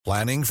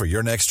Planning for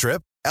your next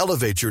trip?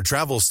 Elevate your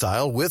travel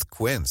style with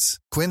Quince.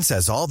 Quince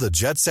has all the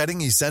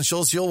jet-setting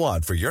essentials you'll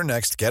want for your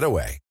next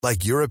getaway,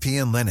 like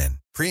European linen,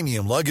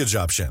 premium luggage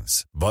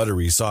options,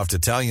 buttery soft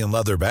Italian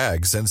leather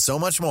bags, and so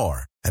much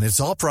more. And it's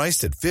all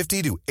priced at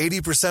 50 to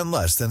 80%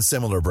 less than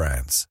similar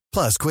brands.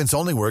 Plus, Quince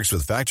only works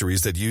with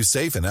factories that use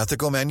safe and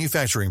ethical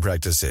manufacturing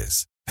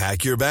practices.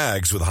 Pack your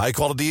bags with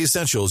high-quality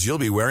essentials you'll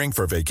be wearing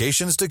for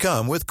vacations to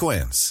come with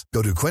Quince.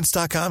 Go to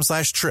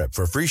quince.com/trip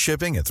for free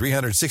shipping and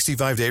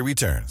 365-day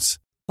returns.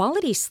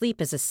 Quality sleep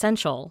is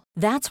essential.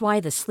 That's why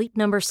the Sleep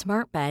Number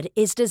Smart Bed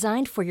is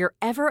designed for your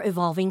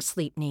ever-evolving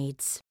sleep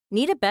needs.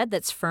 Need a bed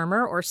that's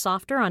firmer or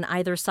softer on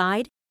either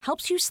side?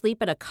 Helps you sleep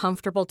at a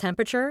comfortable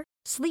temperature?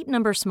 Sleep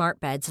Number Smart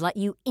Beds let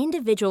you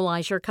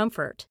individualize your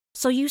comfort,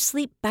 so you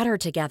sleep better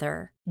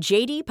together.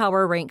 J.D.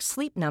 Power ranks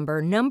Sleep Number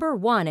number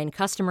 1 in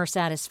customer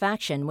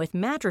satisfaction with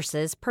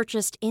mattresses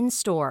purchased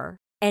in-store.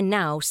 And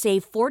now,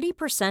 save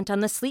 40%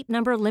 on the Sleep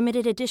Number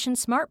Limited Edition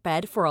Smart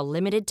Bed for a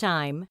limited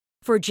time.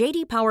 For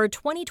J.D. Power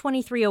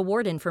 2023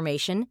 award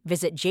information,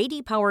 visit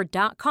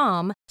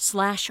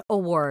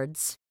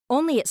jdpower.com/awards.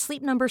 Only at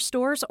Sleep Number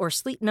stores or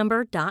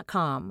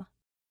sleepnumber.com.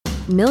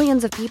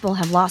 Millions of people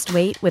have lost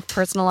weight with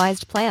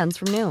personalized plans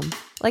from Noom.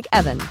 Like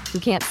Evan, who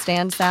can't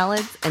stand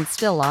salads and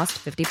still lost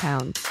 50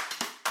 pounds.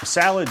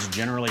 Salads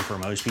generally for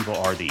most people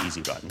are the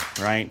easy button,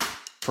 right?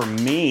 For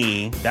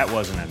me, that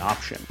wasn't an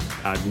option.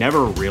 I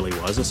never really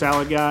was a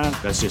salad guy.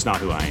 That's just not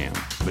who I am.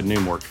 But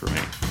Noom worked for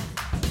me.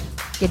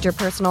 Get your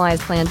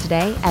personalized plan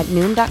today at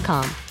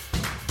Noom.com.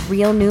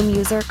 Real Noom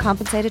user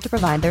compensated to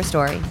provide their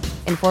story.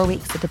 In 4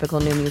 weeks, the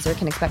typical Noom user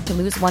can expect to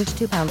lose 1 to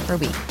 2 pounds per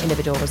week.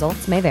 Individual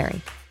results may vary.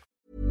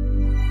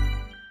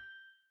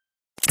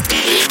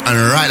 And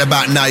right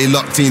about now, you're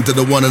locked into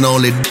the one and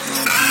only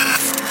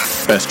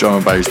best drum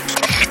and bass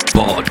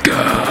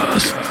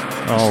podcast.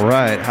 All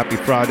right, happy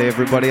Friday,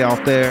 everybody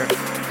out there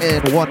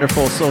in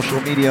wonderful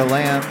social media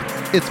land.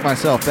 It's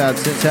myself, Bad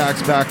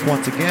Syntax, back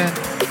once again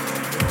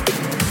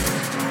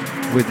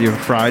with your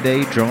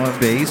Friday drum and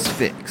bass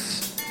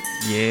fix.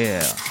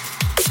 Yeah.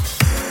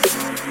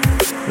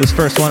 This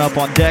first one up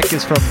on deck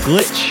is from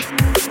Glitch,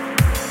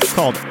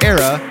 called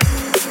Era.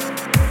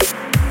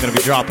 Gonna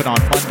be dropping on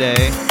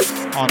Monday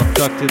on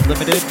Abducted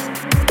Limited.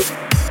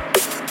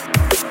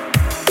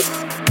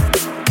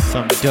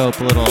 Some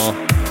dope little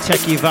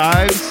techie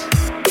vibes.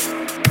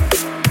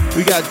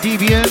 We got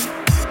Deviant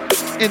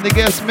in the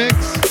guest mix.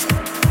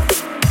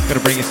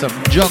 Gonna bring you some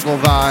jungle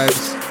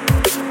vibes.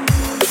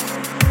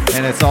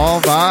 And it's all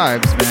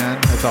vibes, man.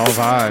 It's all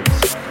vibes.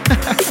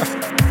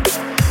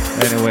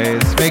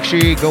 Anyways, make sure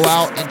you go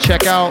out and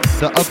check out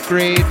the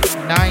Upgrade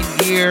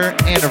 9-year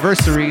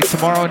anniversary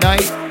tomorrow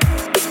night. I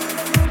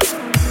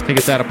think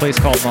it's at a place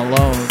called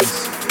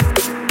Malone's.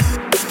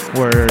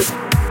 Word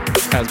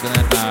has been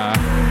a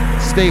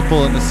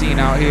staple in the scene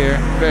out here.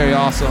 Very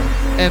awesome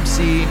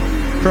MC,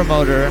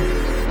 promoter,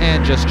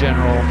 and just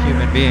general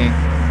human being.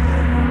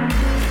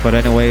 But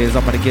anyways,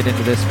 I'm going to get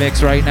into this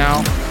mix right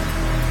now.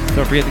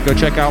 Don't forget to go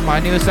check out my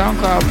new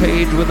SoundCloud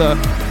page with a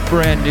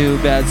brand new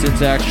Bad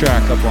Syntax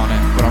track up on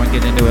it. But I'm going to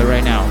get into it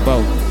right now.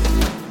 Boom.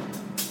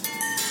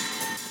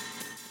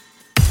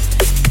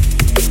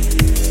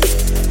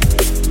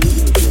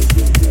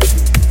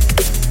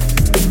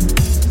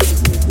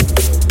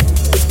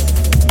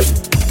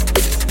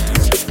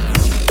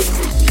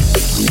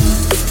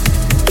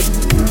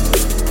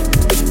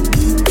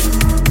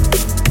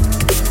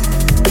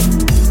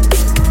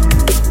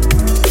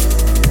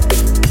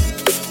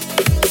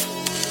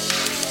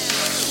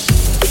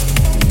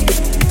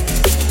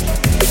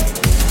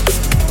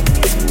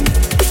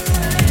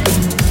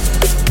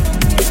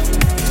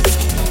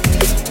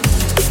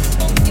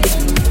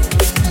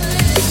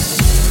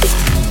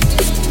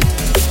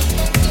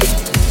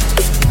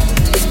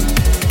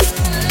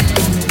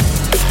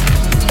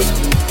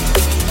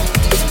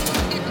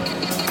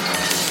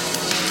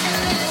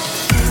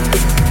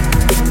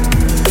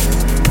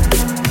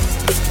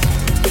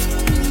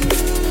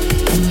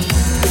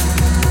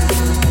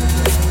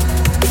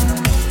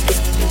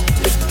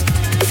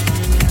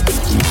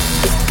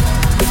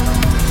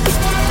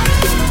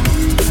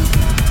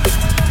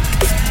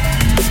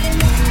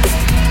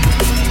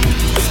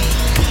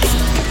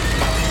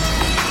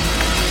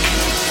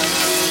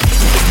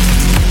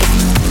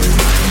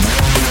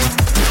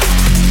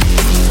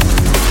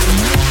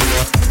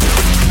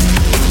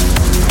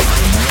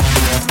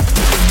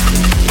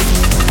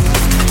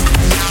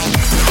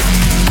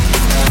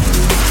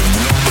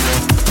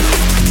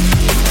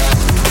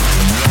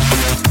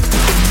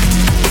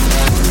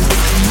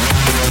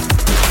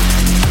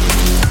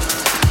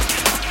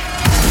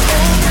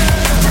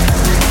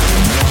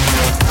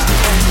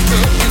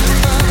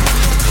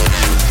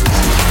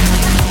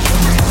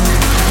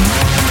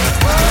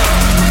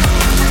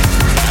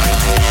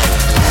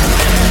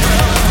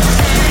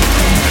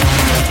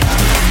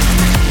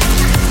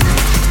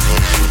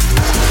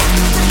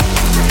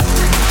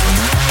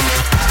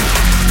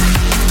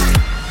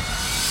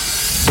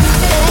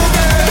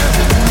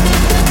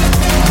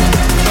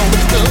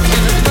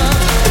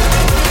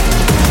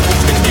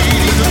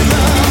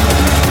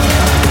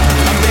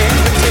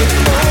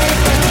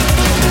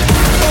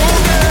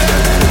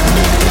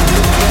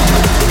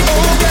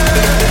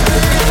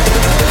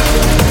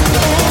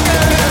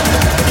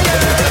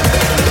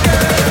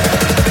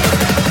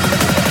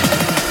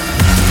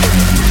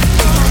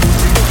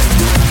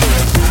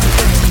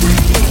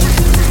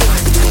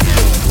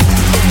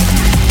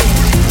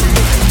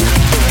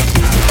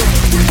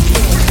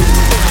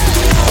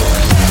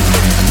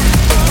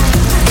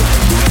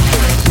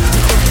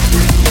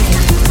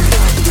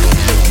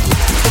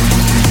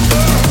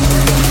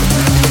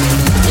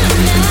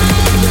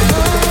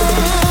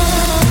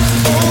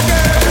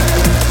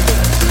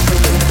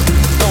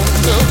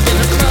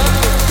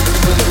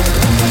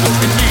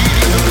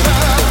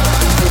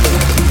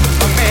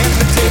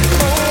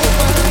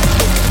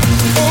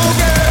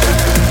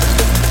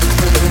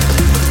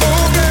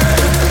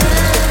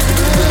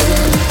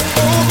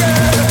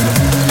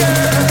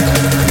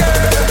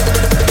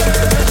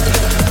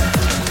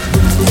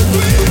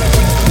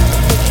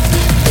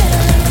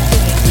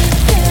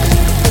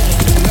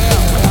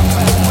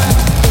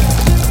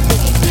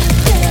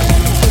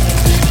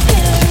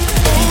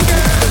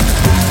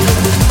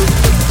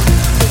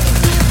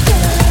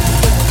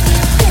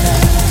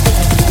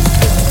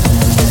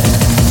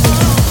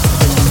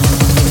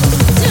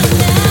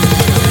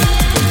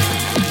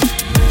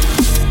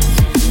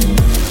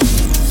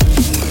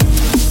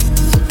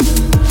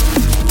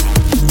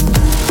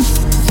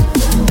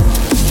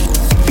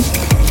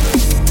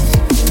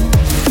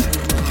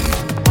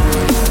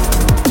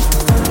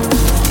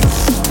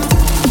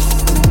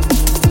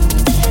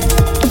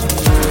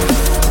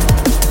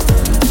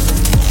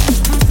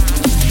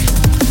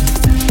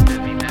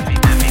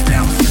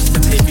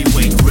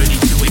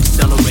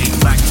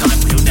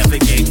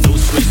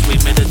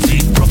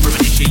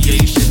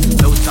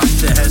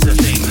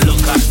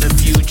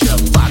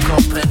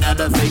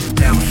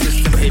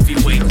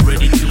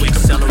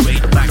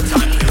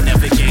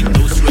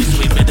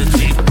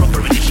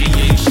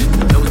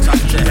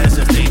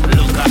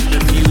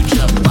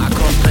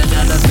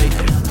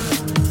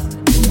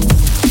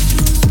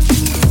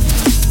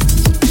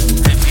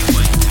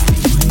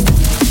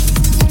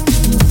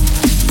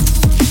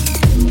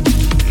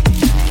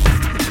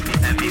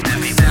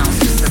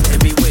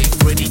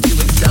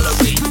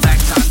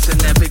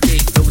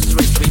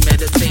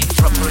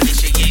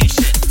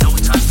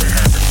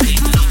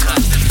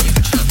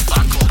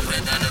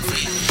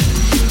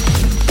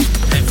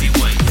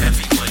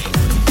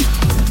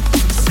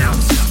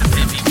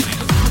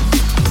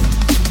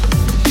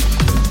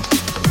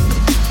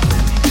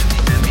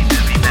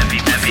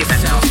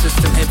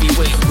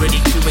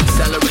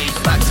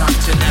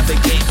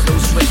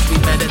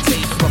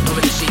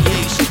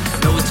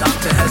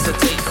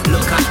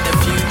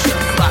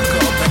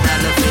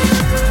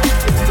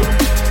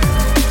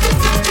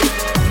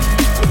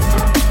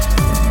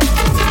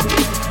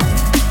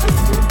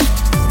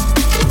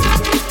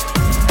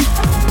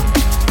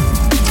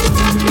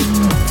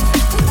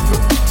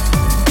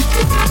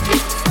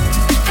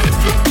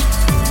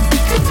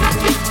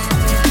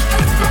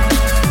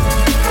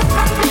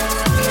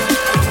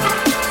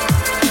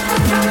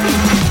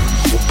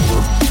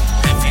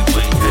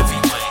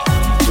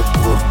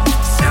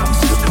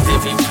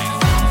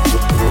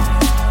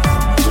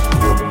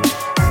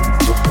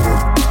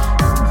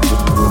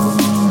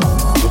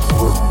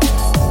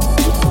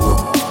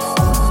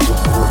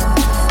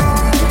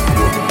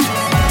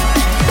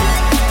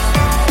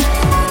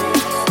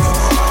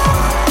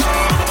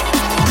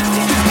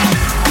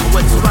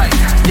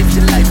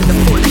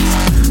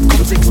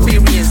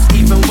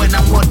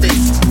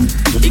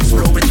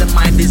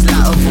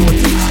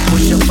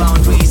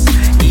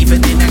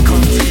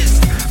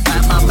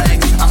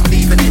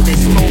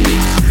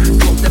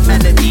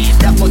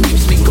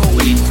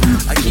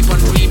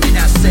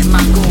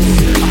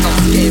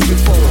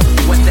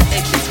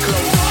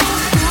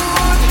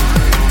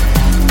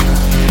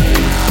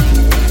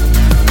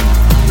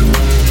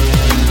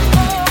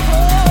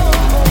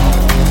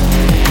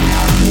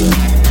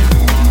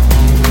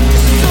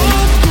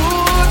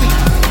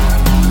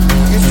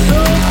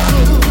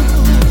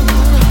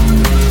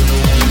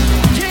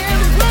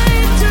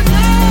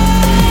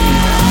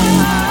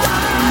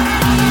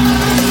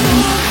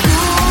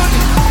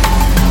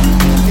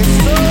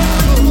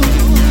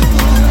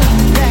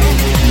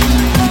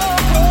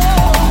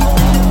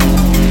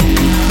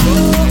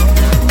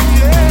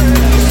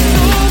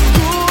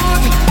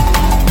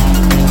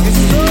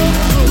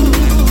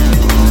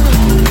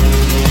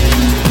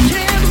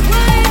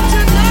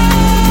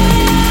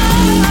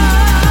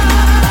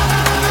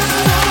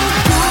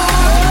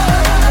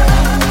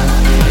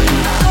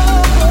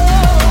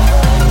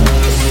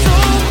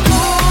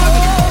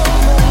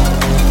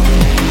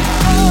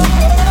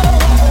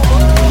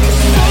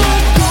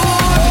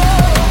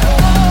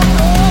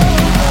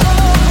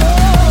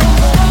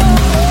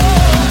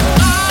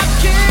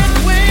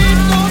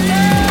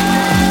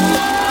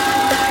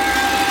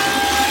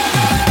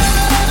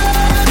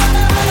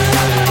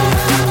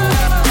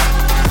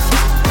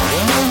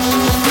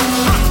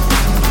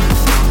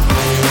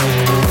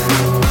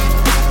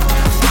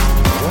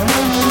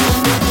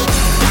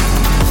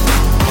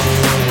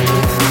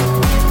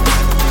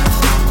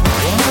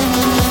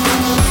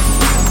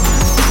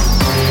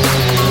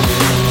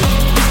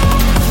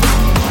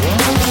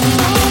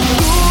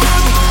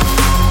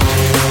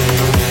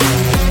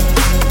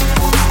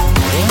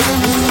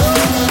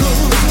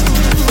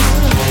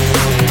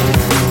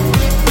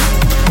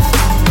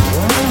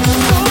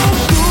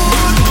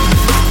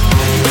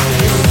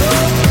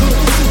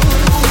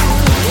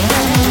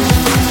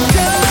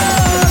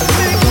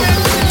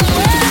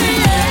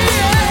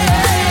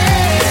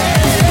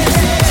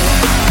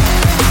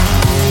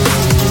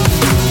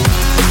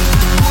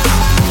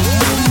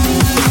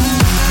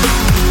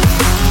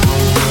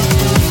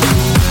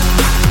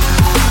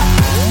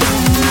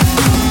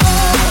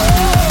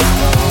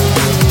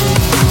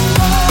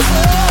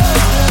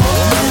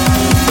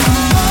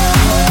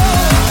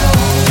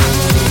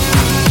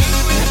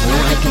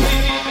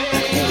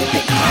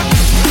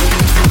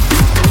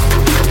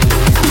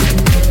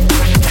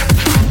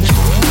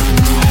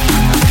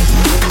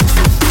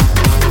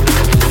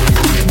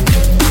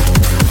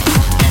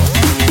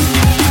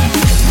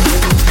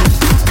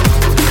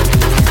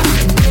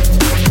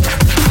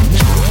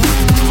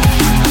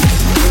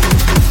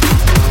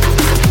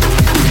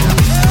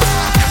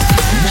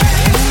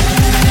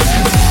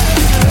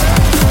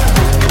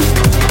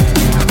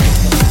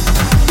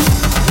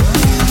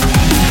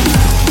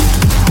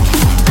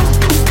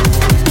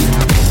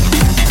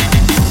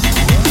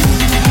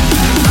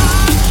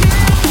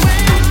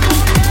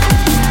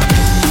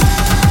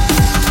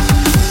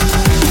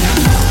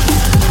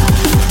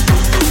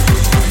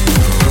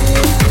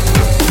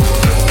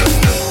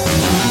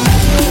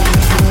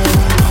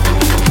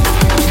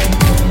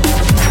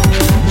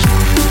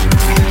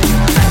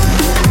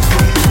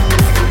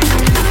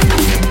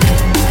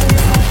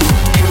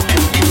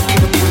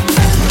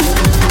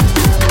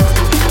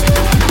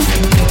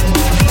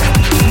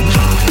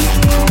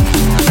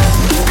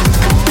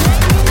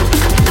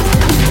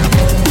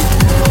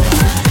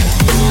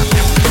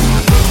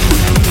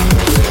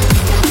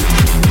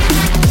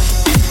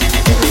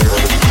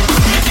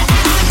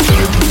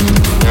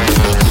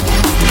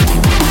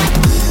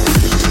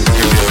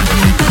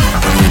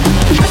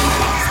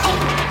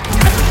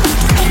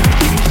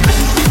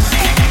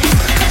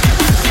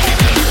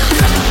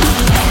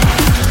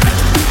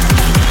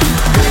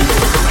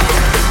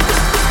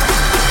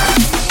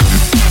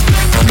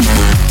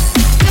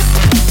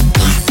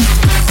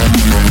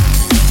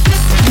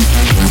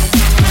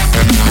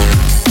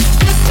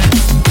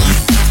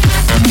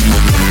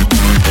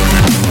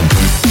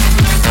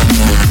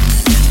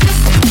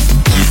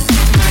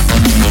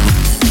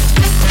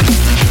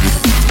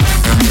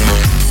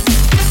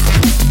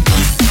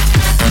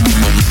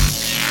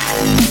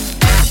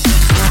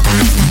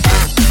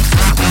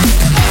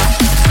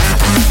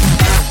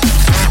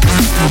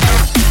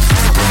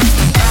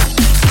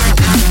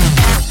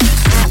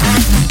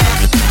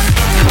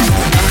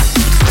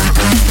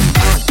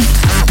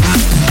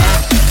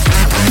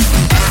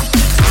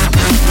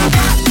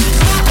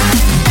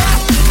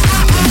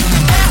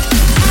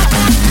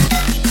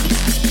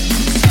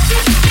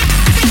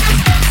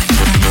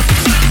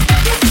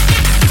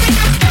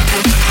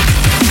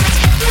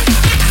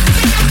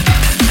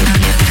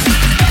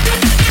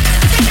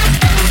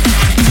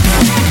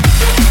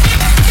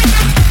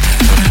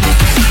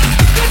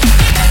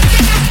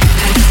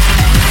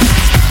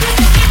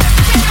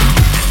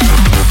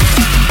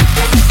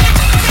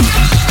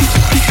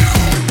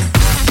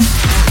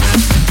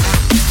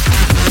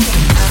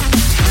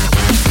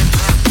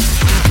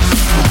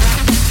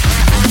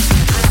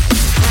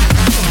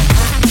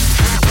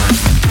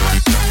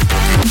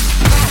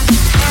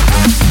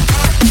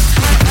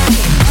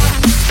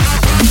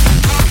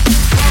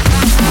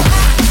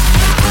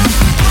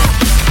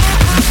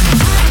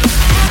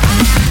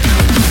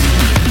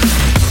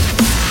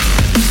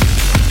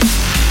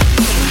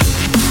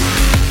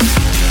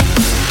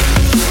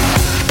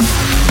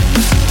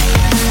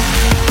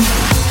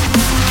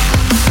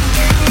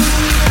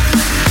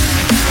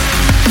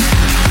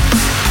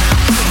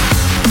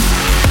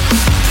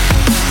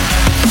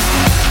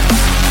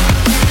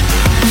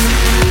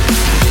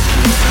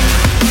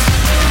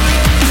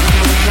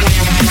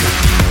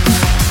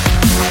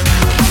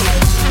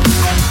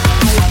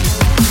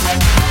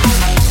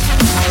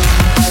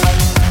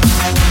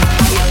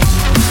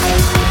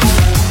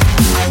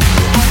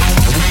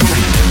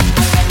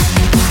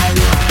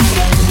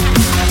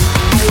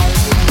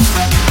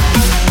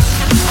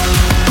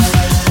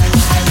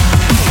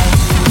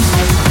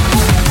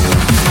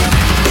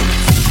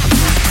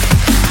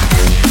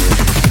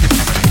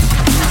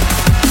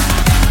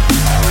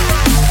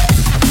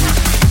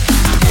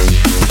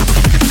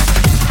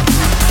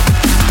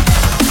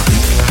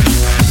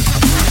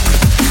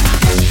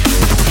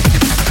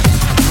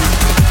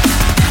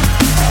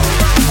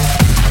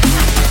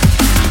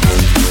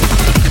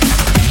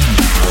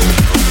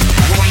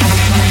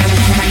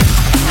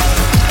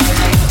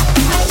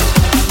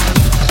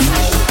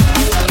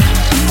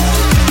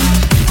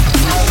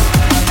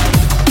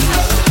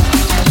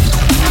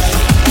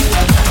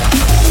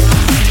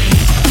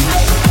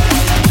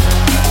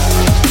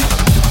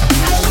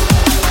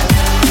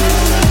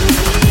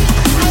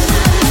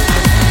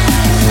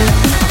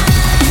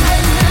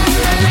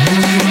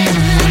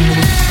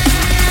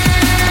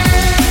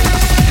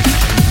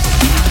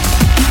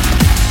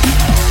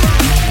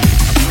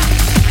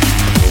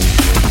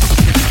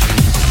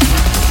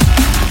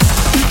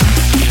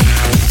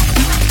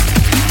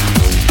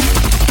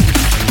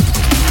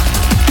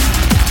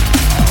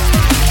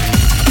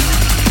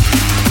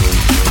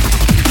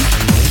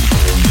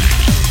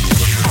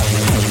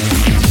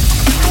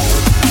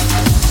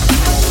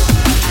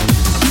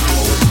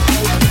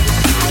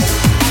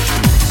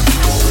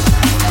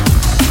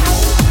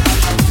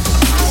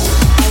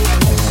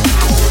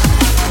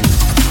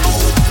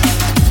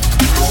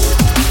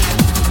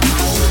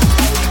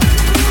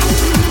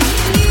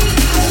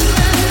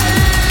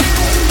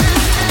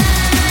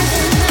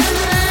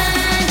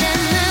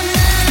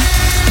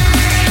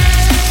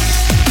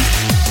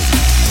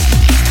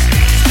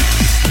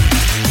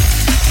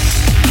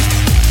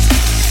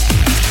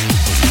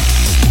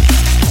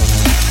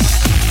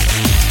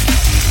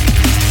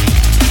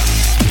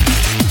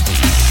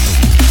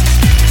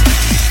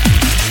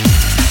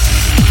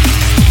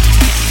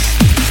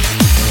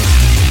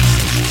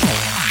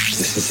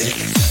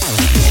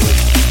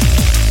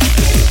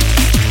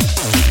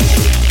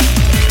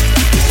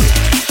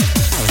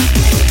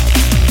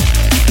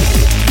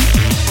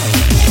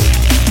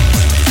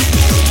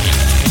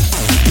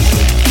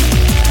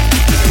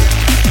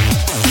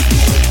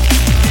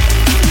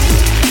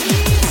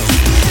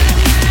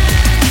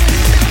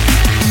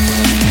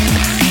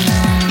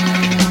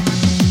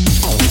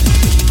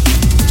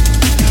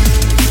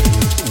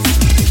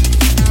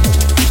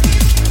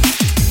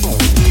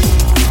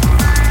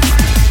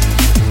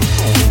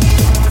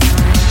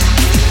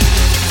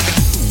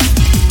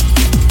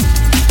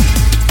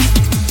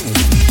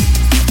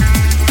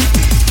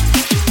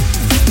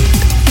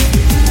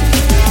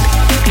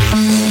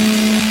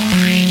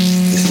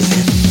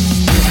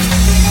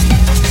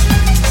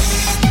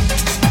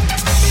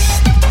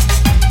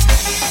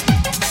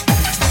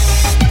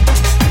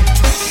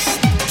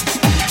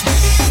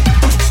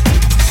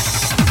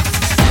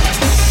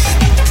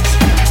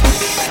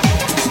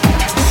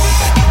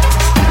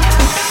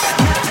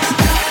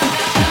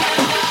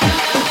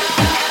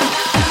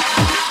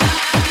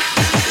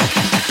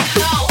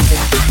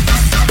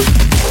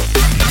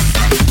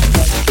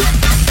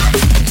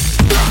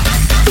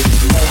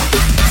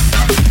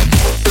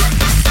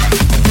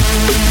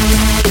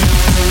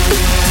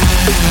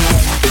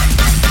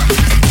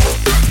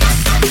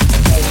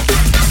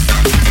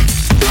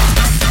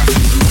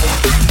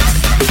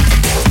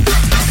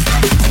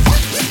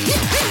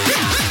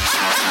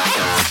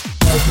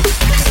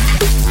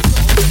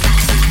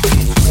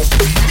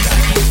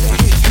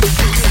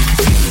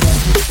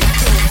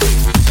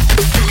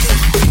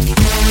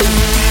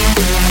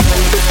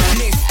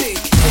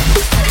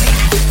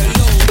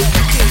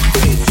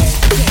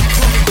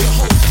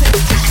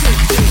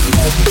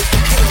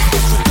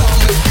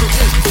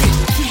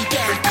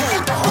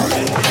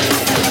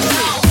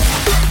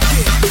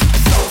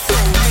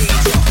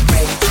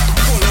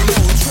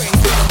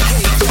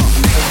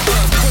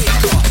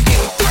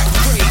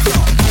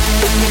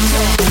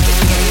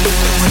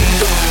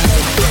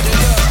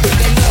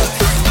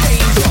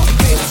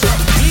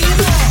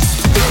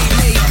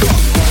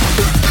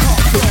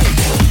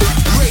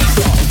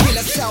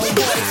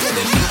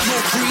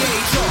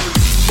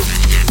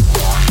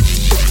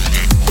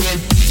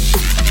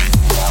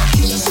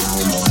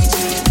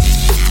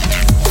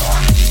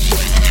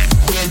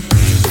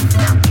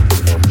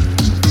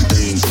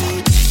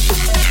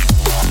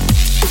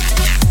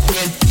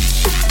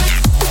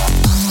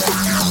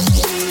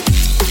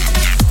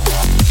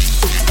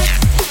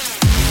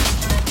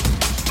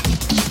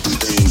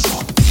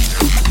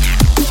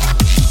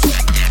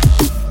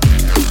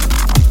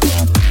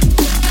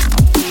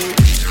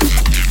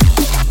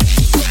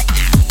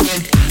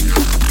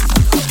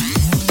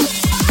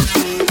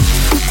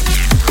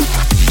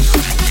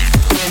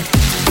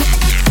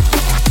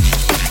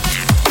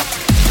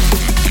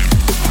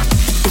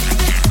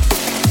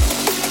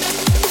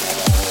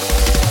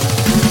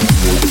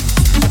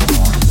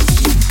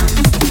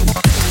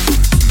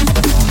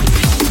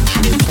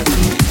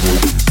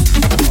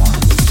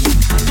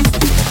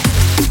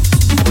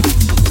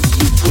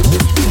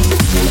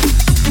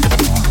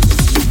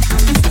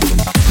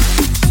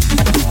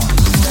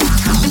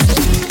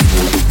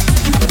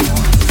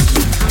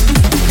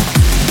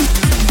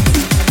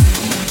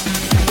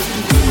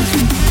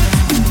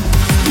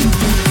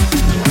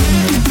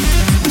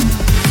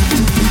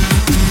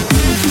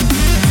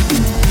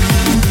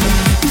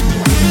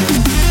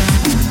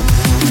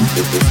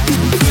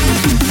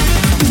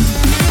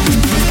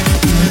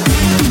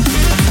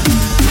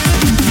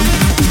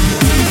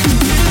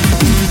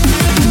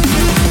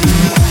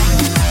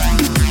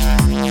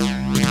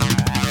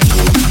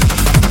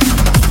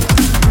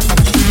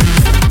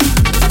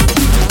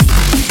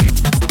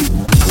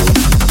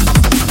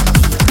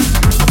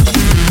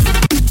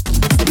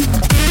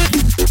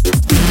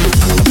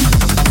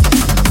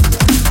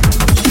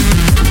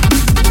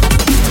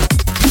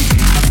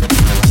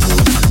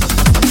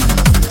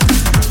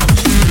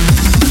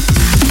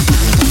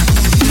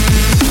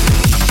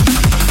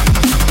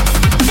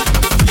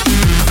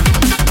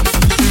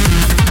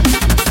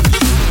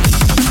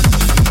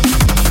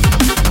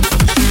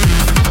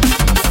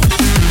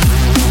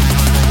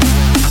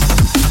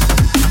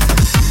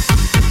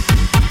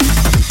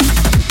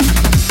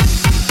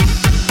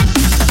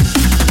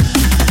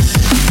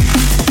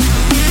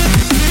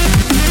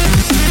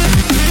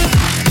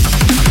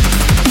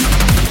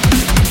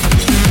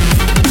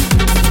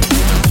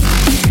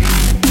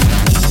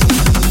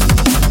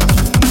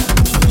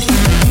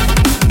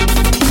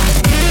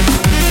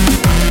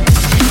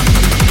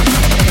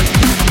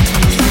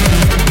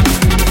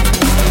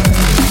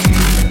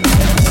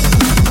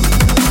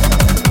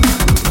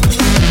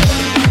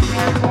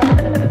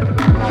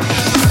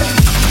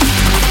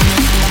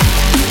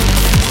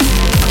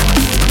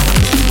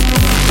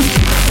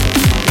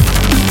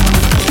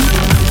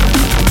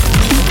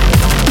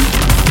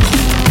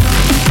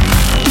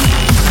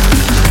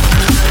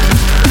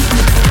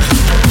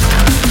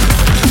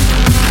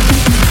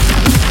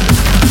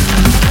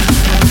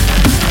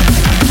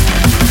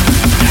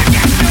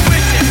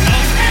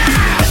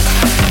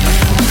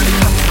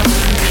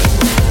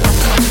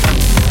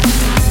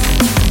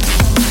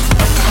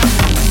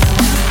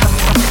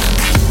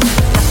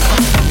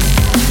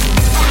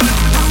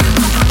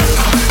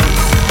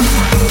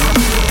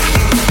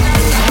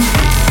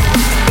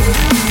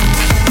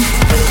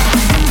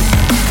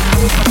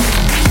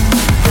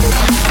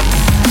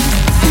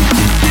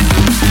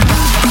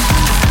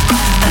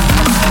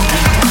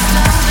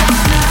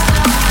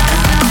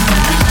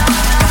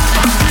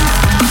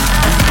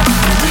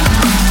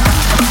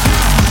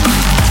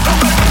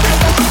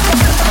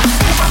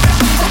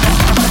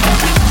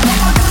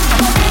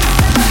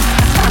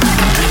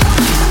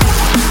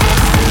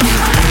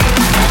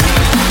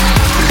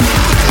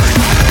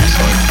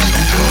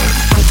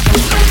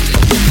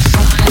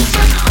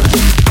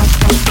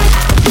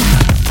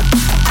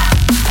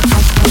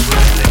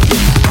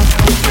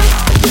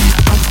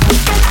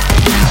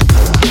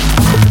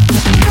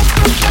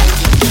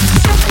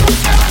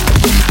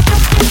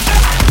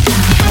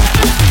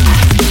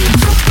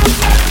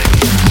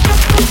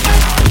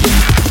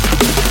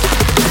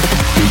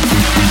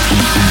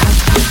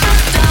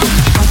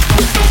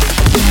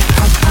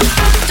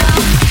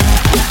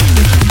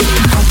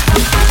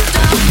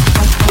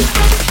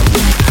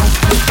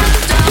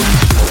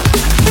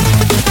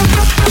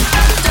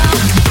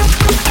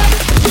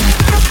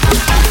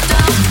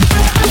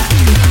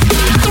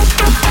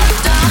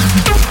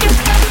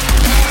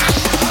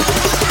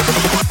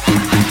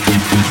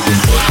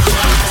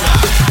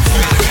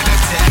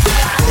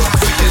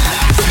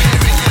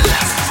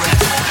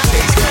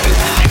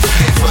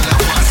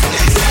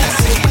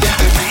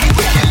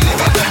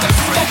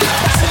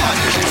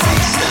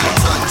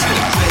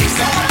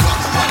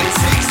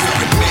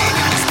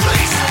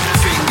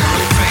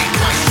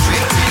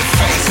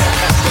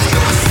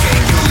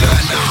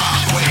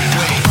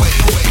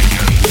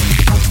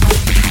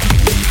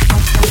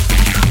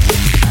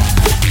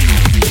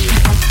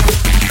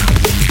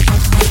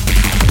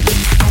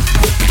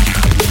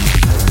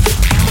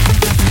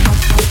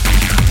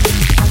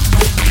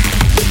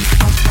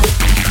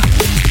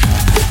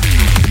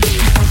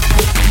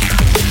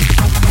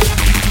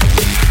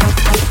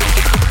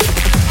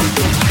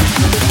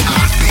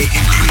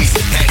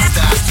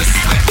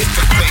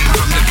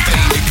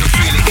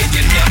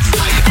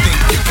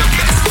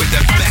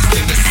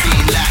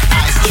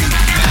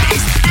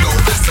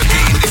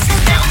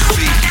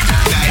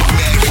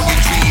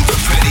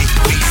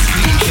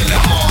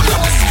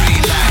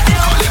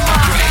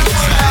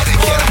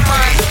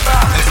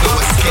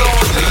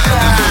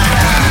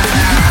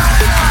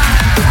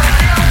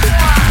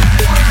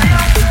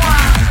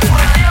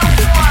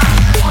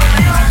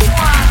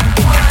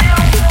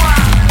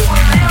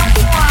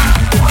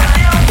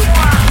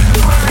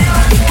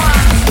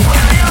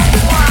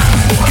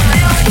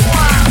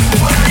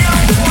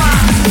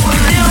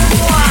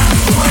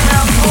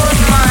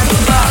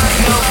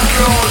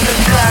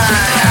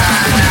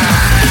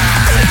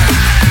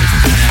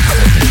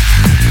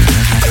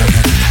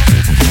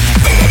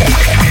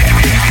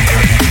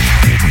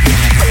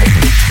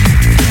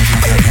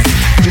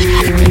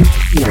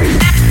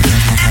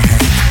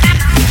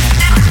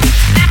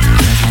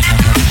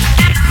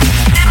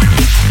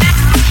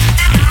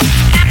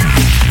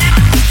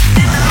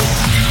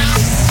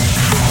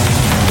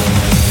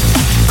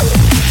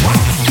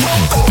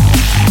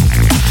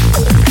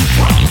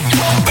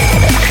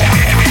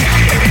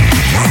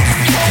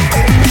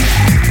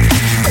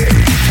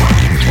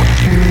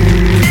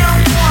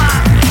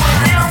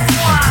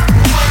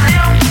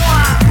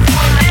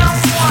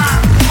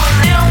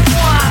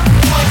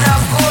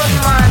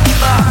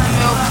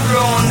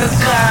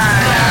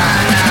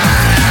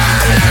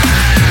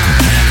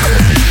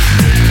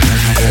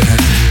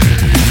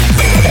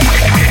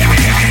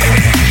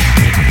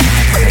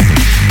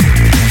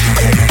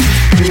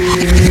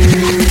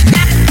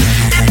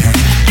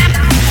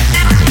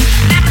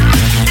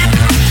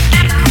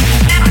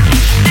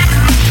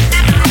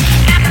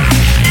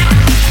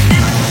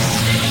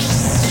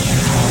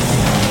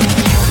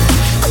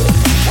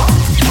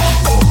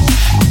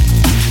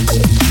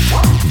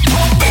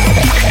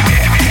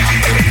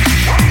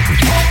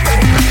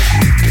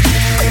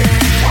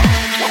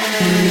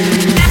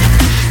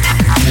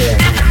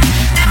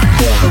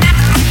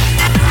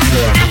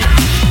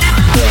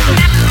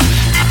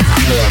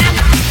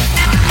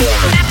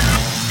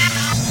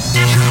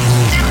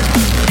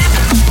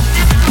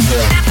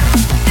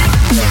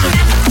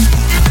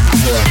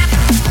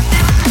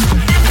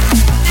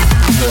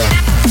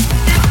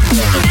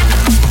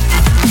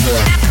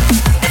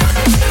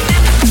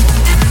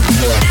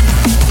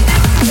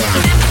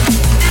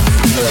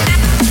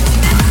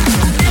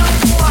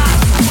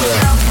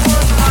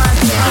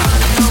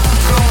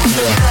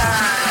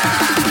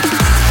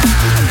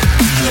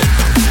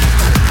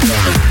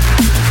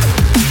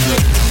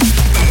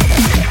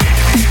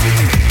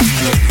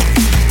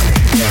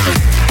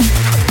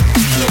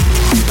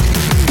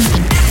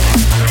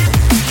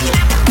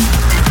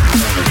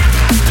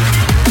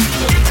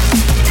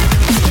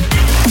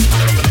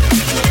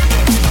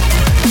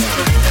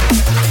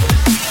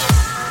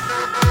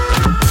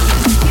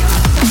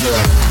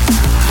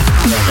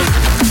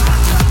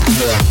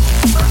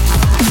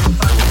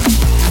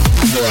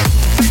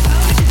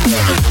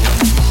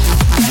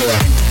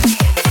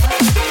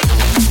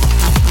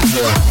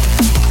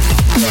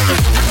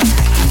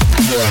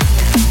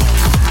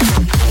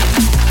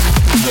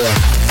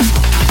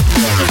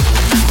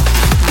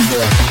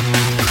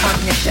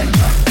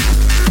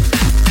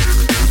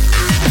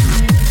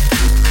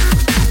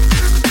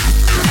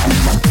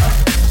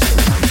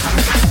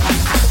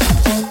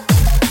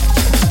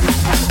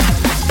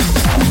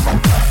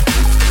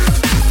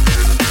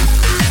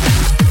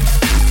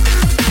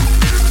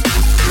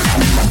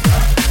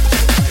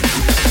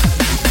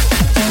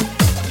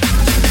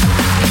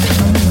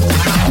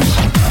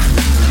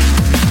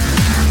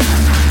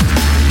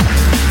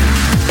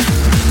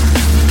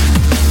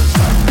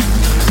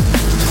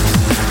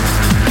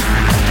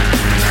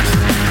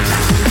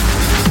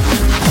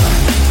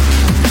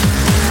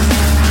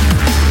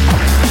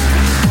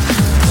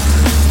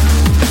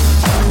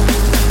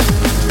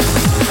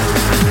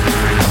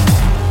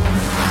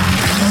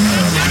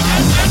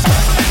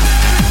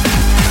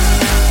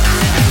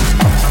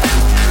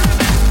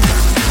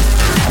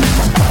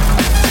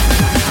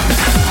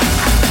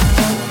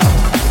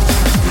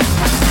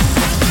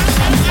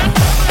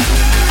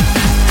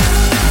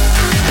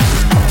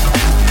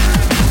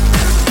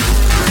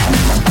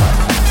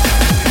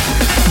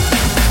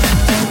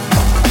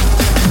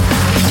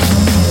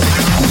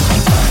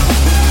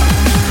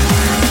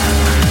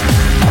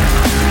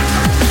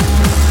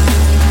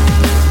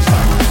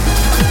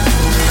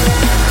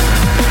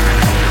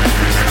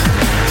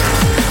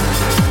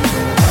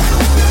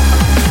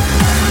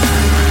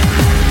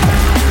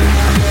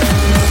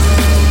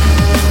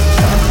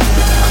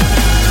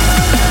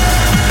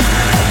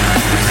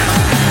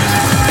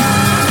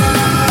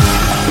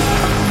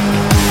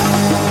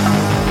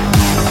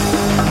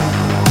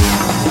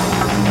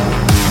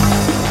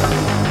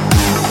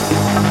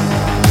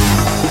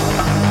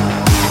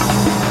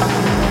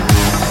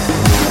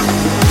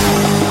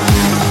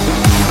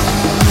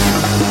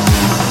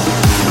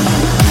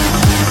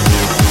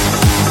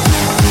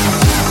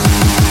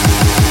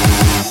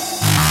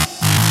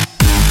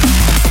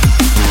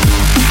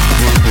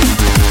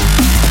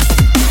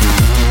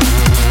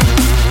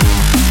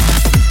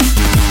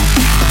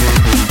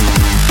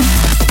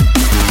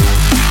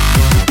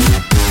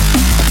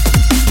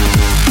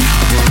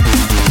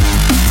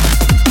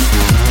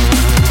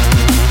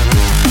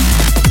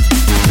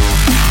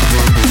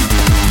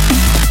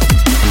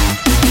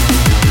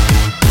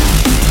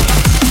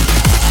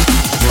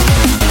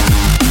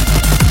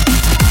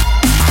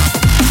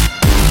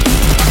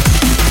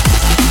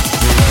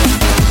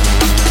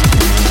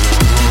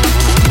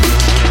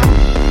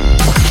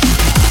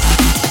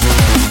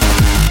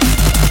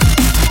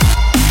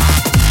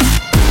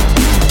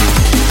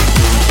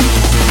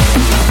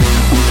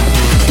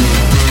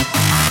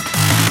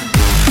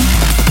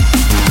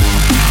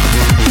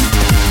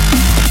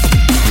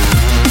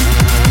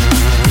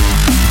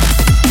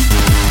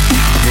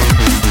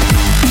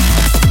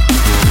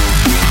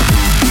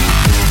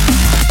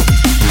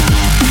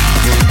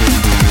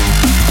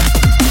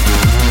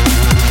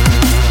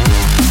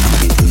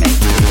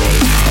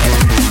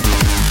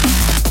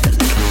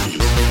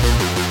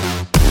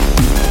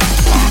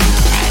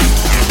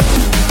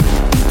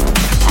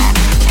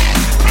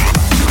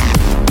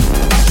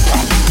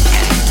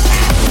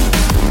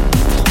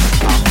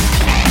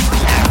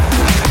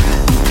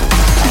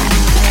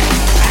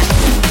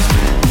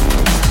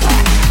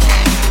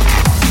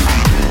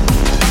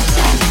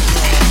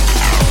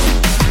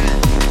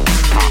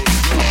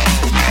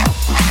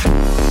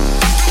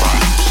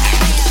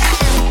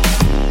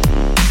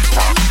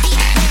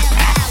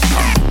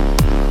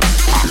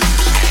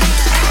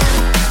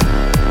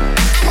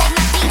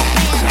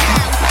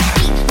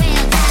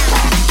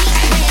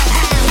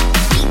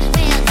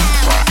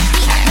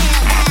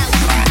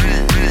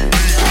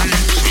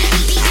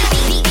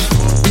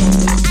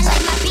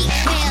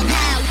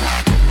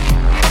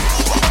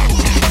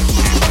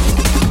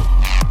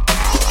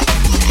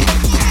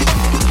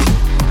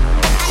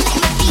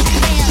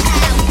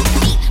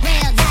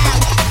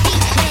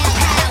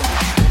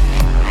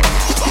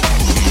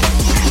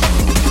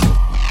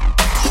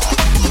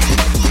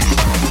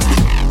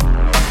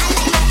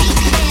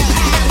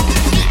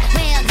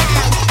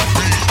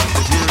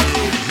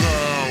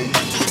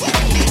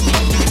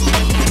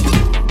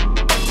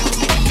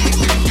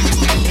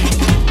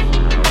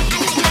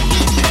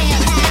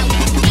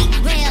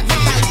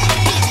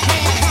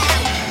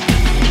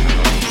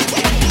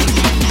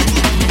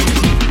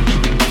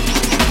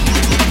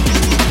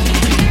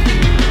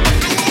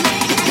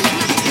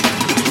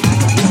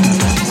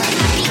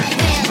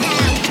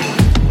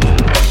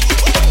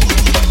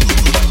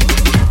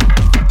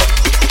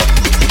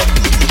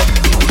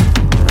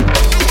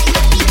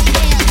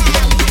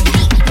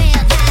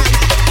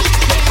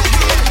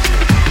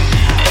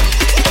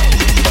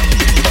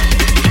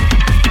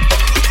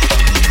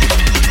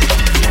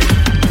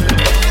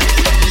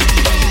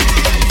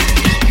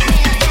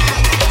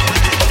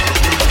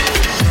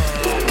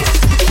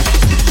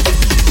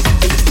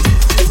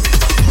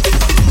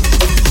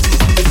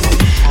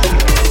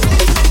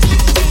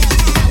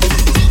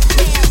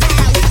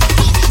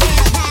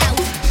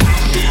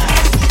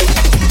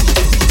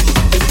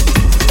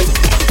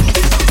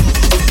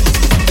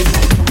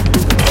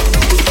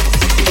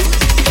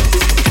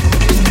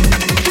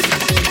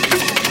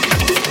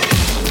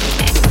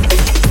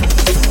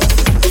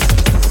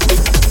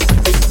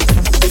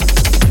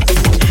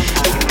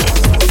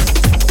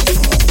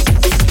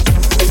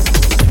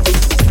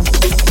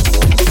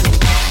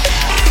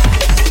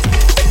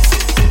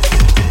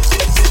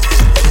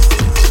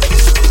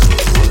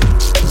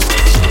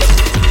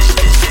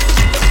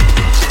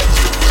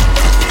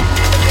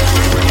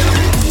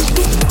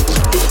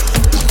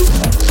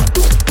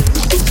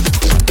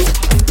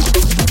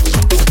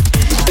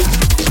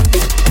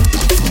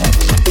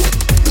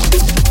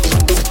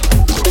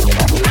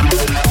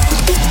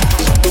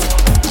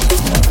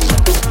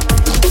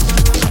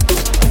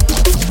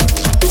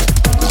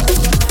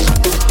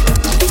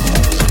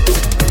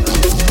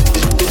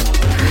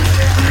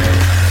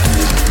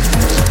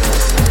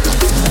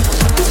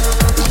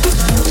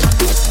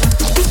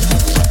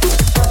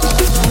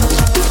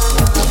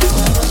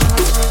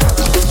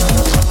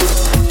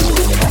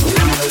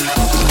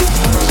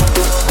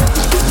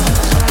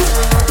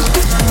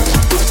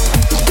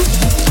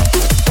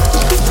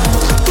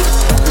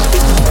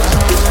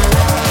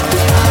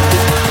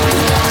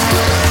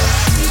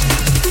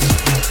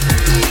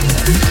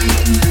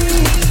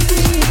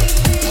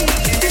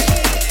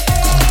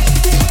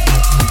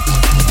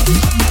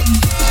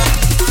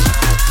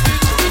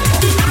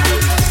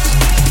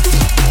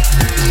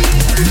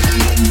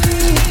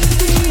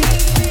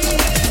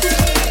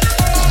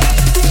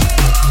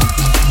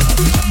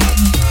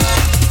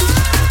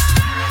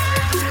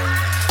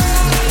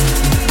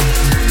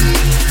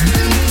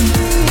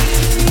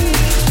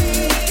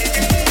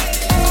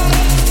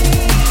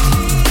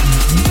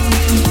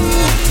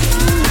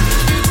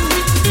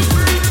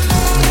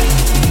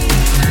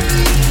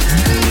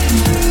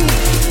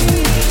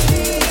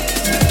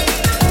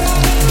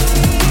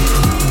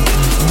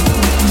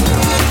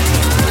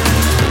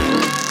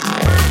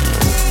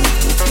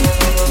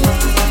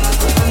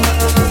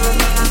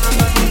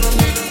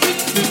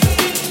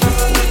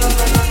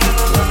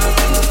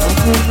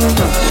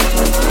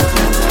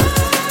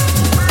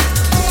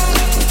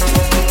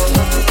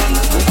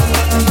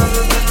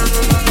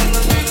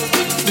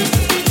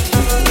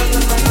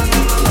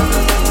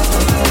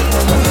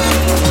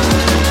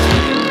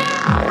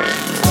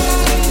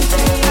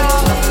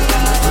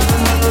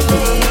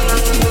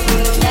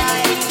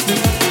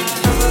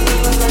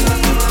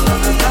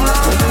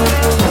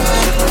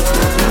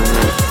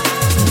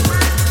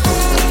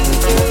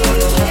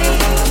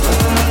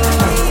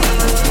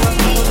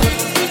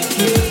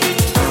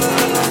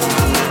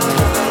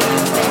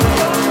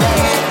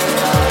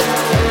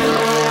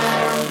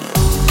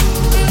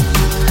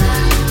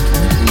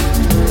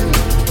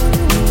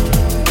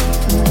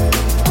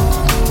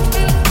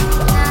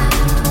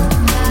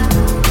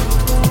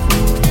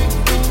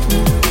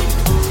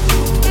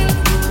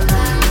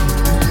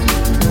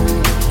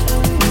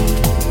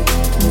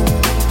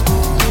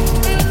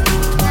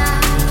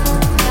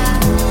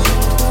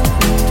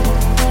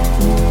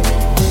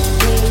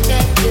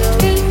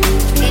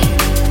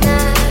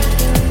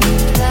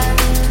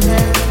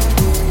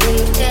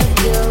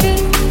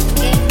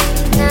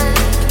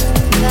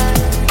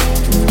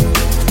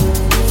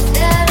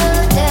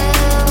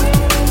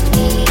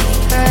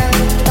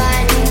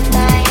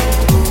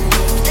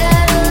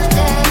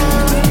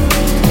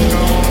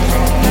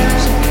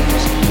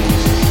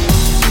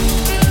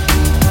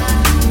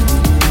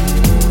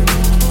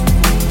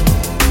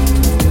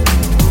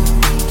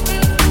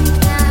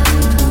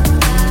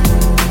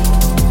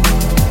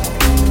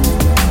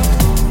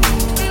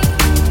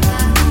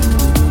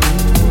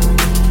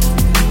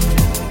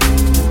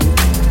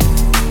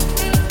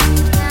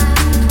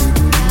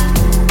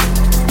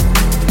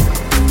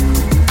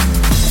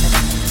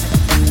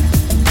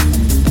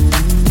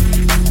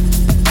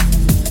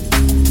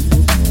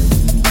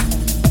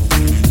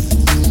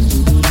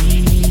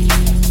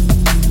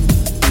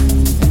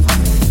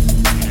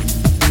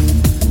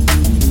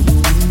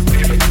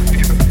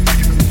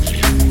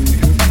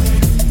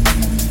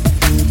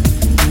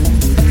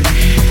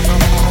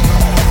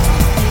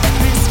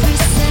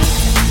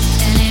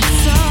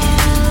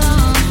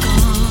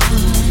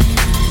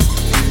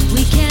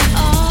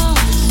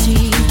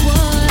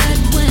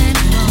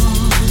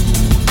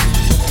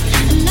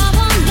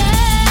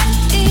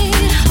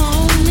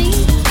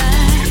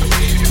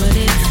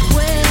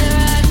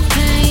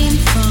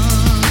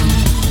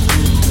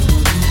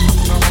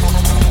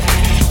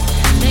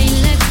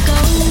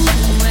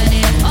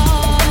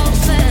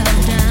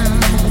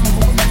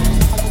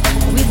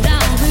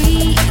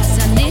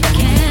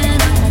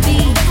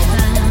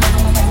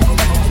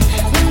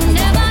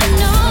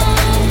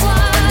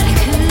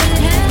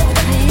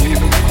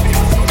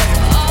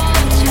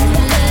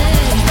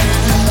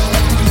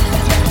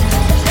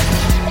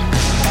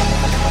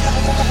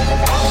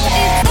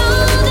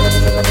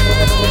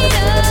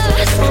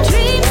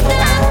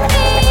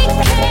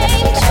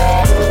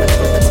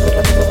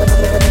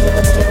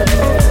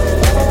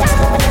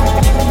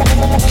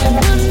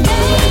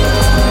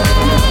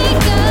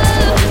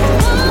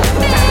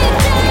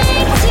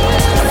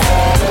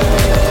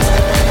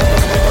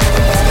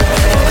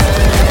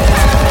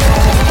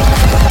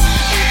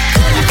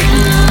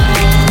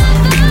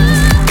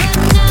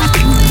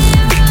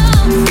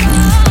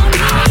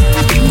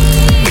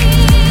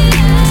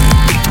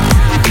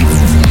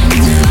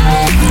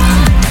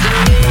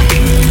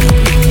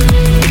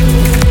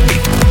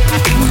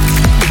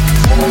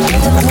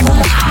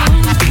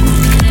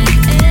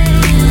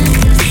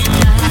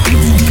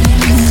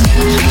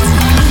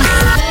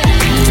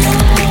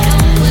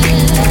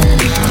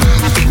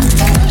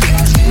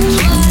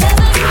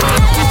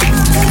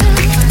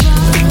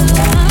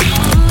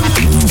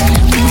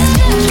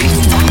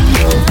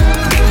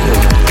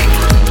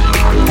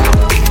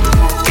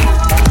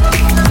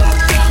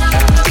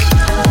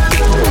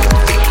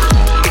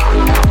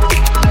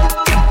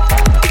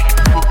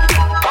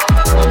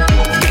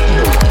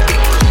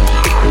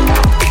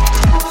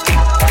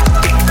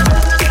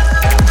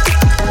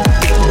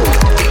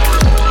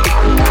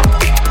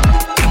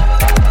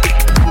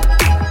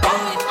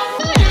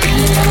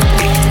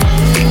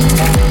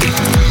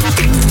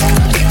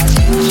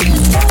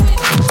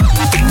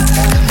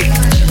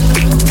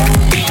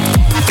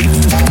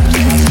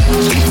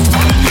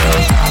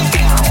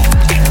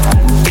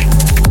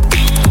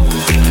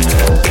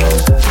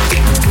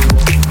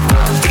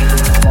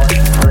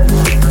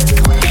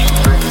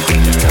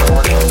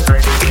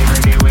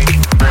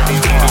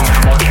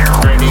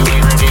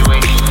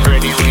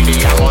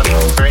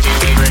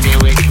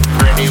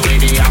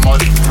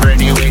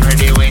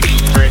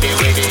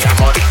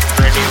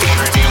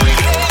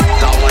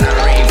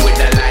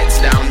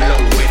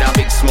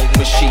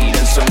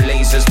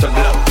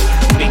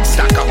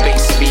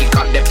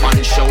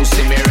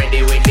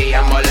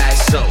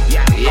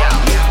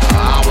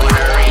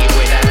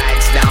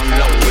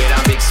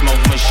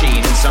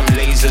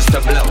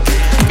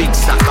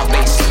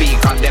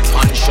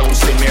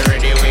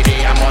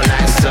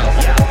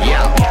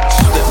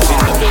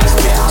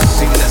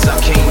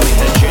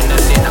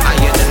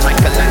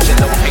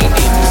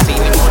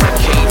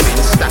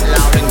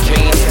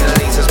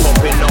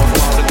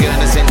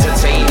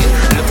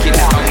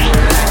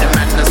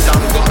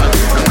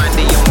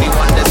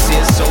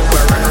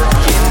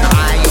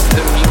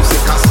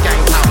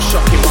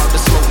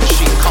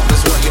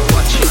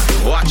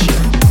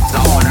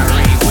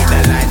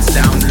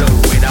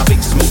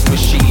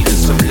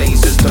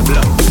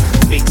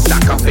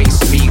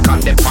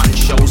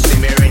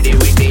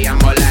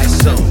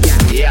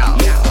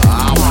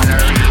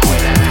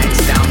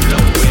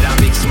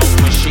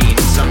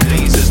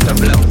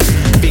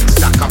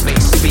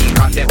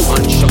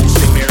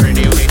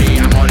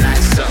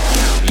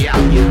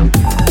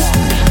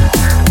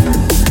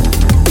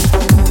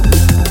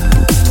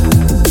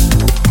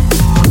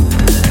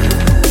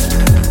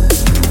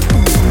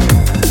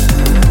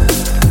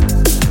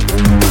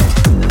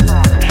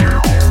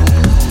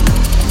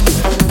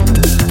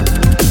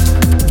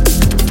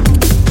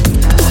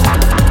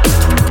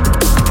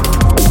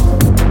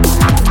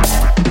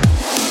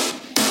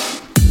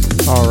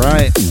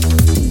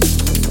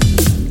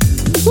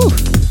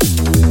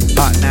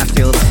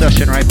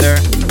 discussion right there.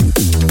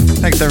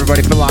 Thanks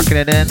everybody for locking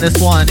it in.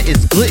 This one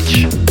is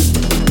Glitch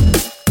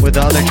with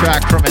the other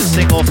track from his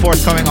single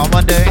forthcoming on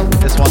Monday.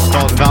 This one's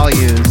called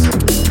Values.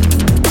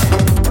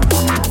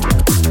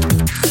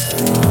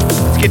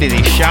 Let's get to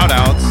these shout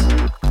outs.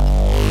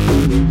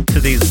 To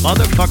these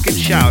motherfucking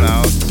shout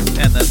outs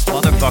and this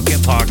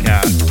motherfucking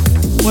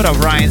podcast. What up,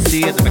 Ryan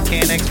C. and the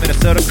Mechanics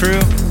Minnesota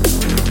crew?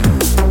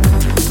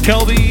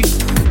 Kelby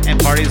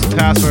and Parties and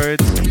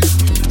Passwords.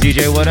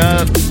 DJ, what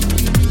up?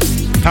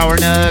 Power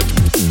Nug.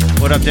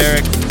 What up,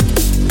 Derek?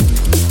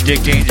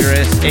 Dick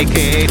Dangerous,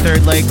 aka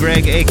Third Leg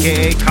Greg,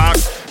 aka Cock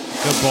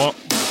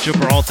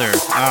Gibraltar.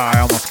 I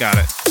almost got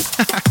it.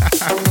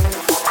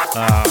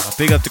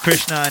 Big up to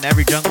Krishna and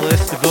every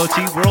junglist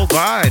devotee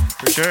worldwide,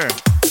 for sure.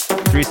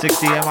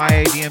 360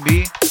 MIA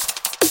DMB,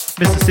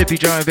 Mississippi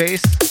Drum and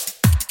Bass,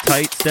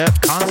 Tight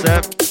Step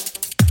Concept.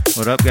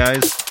 What up,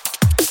 guys?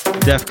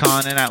 DEF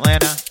CON in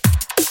Atlanta.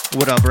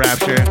 What up,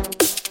 Rapture?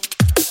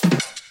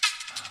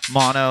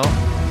 Mono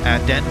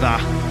at Denver.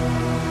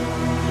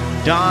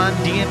 Don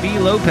DMB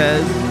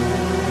Lopez,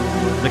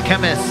 The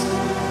Chemist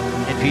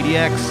in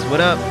PDX. What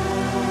up?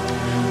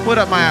 What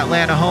up, my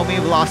Atlanta homie,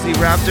 Velocity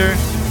Raptor?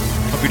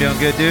 Hope you're doing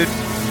good, dude.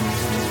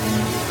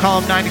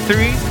 Column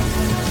 93.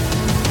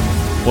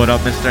 What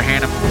up, Mr.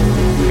 Hannum?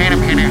 Hannum.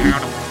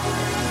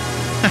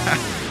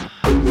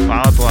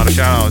 Wow, that's a lot of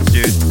shout-outs,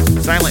 dude.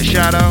 Silent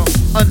Shadow,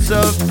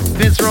 Unsub,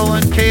 Vince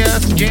Rowland,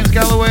 KS, James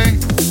Galloway,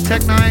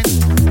 Tech9,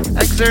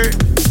 Exert,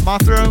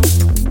 Mothro,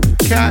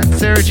 Kat,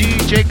 Sarah G,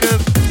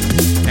 Jacob,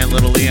 and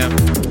Little Liam.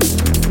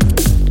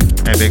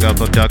 Hey, big up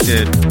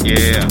Abducted.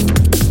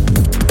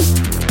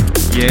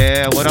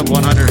 Yeah, what up,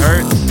 100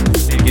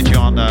 Hertz? Need to get you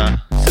on the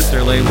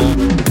sister label.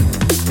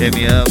 Hit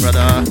me up,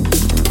 brother.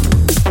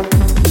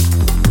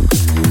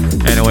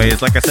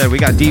 Anyways, like I said, we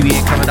got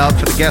Deviant coming up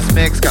for the guest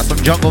mix. Got some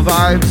jungle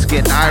vibes.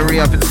 Getting Irie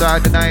up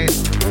inside tonight.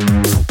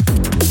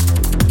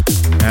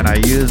 And I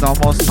used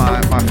almost my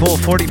full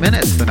 40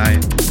 minutes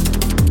tonight.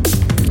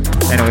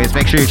 Anyways,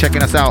 make sure you're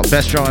checking us out.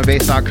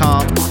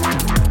 bestdrumandbass.com,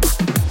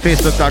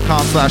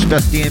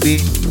 facebook.com/bestdnb,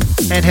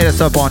 and hit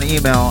us up on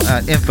email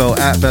at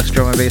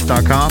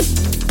info@bestdrumandbass.com.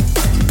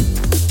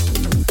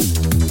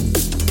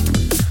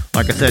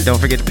 Like I said, don't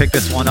forget to pick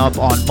this one up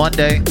on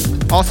Monday.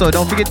 Also,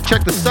 don't forget to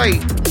check the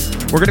site.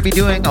 We're going to be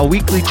doing a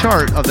weekly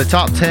chart of the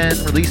top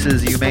 10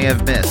 releases you may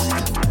have missed.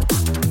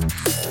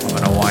 I'm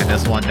going to wind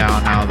this one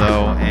down now,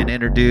 though, and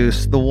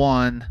introduce the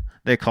one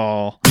they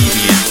call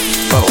Deviant.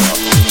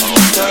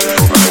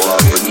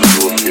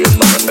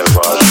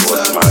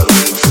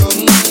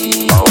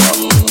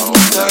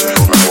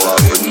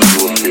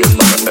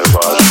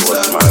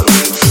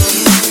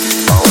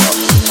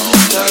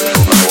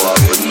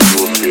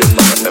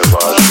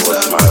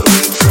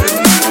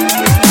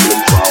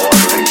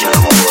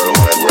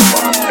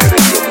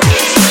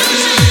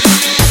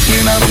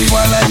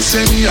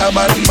 Say me a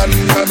bad man,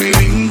 got me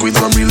link with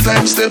some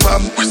real-time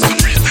step-up.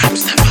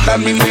 That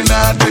mean me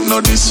not take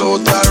no this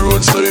out the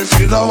road. So if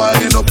you know I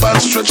end up and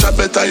stretch, I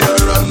better you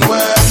run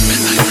well.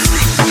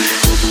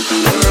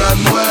 Run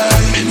well.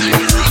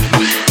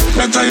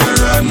 Better you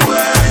run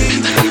well.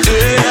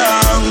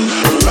 Yeah,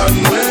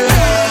 run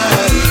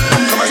well.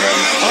 Come again.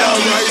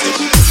 Alright.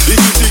 If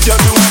you think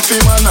you want to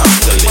man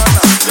after it,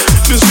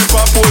 the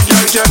super boy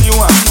girl can you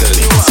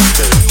handle it?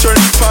 Turn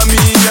it for me,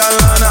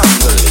 girl, and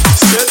handle it.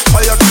 Set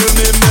fire till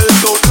me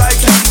melt out like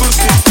candle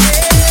stick.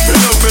 Me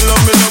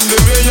love the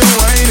way you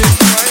whine it.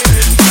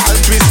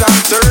 I'll twist and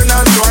turn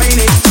and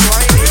twine it.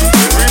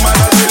 Every man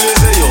I tell you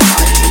say you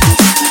whine it.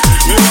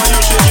 Me want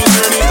you shake it,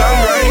 turn it and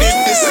grind it.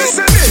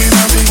 Listen it. Me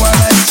a big one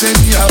like say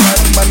me a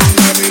bad man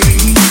in a me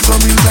ring. So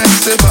me like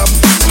step up.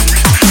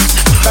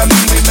 That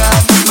mean me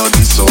not take no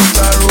this out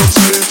the road.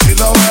 So if you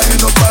know I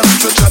end up and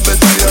stretch, I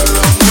better you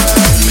run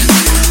well.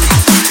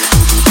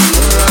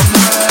 Run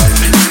well.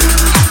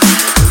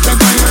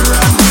 Better you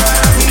run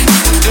well.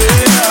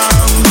 Yeah,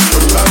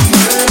 run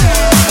well.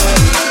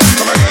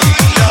 Come again,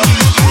 yeah.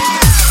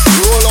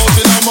 Roll out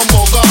in my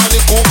mug on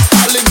the cook.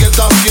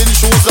 Alligator skin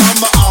shoes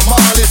on my arm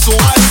on the so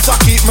I to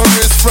keep my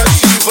wrist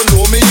fresh even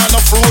though me on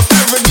a fruit.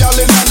 Every girl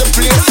in the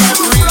place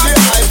I'm really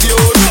high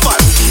viewed.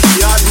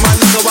 Yard man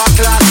so I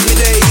class me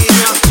day.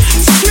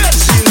 Straight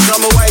jeans on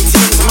my white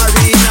jeans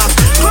marina.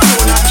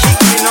 Corona kick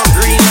me no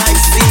green like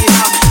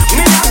Cena.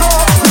 Me a go.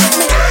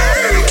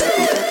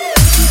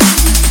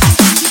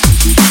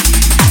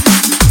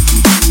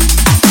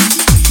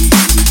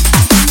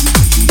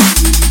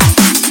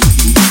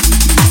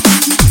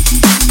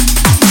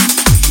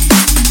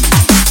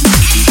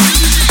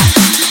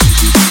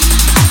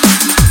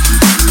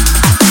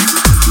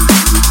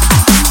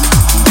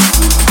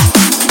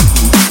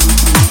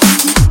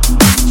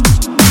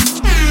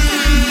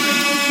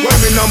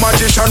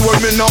 Magician when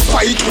me no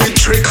fight with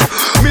trick.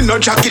 Me no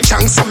Jackie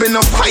Chan so me no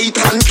fight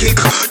and kick.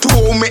 To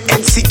hold me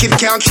head sick it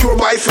can't cure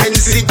by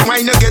forensic.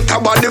 Mine no get a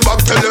body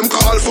back tell them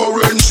call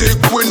forensic.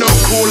 We no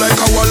cool like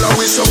a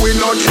wallaby so we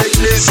no take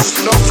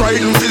this. No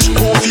frightened this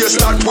proof you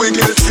start we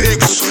get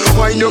fixed.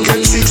 Why no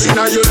get six in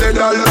a your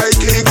leather like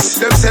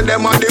Hicks. Them say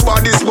them are the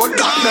bodies but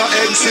that no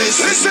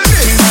exist. Listen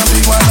me no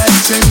big one like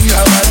say me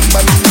a bad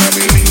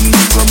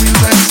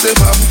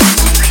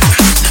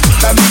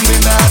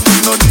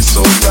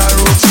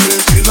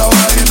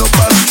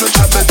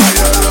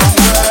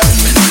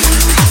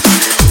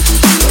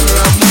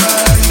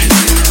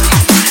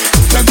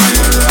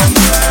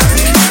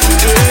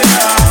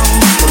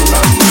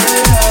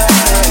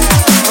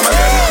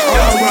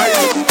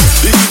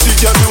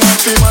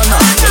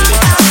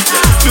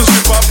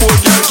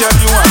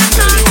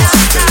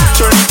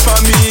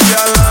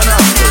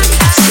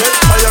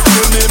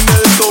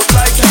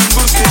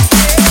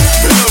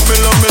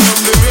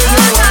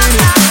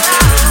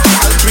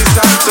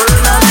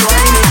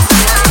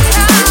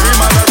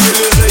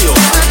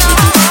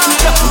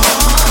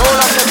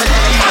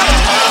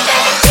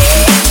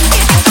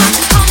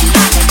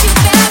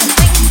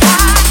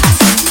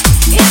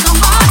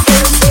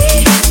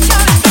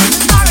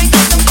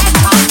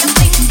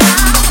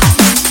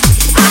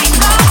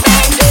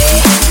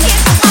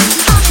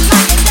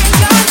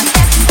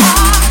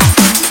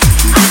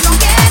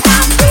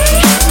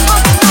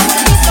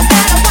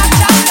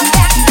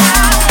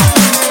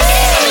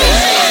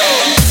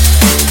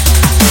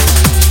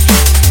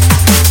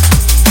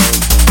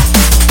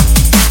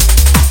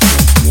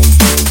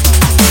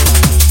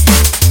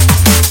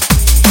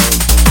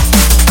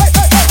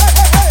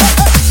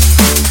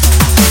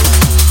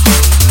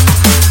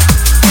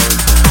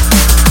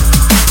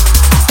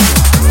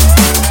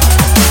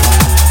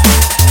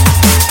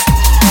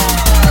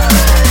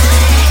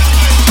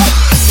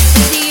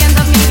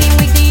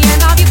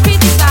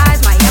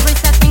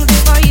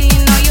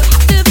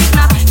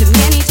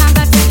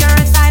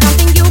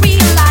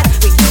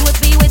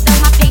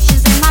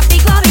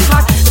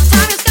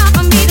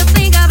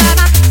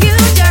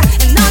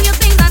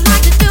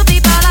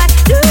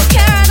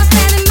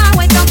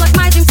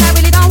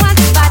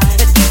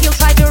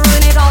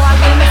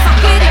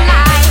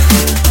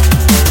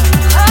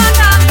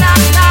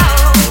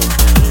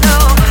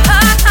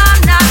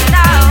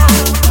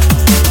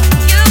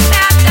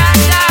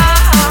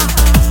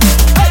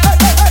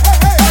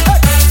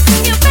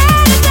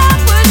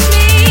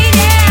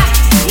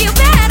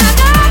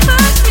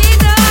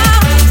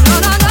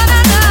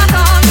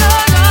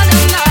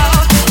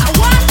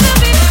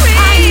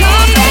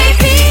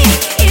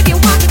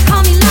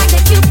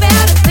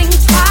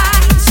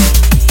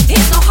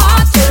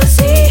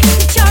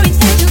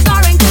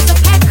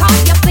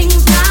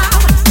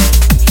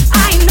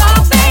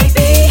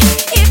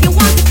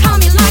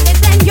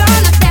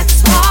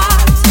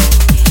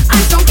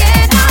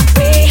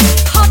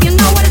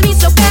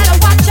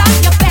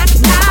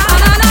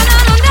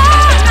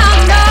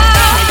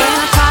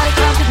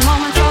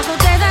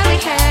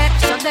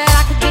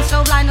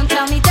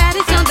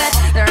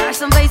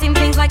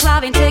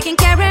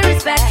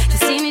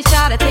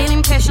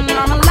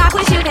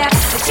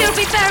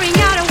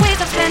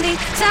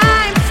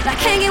like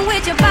hanging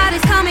with your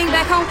body's coming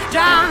back home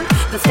drunk.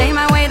 But stay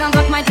my way, don't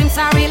block my dreams,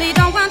 I really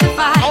don't want to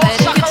fight. But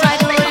if you try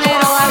to ruin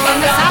it all, I will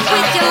mess up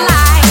with your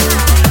life.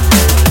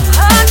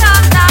 Oh no,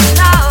 no,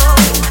 no,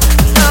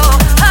 no,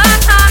 oh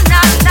no,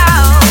 no, no.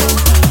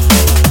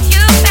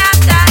 You got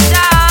that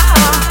door.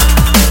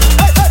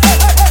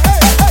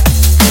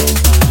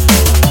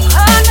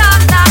 Oh no,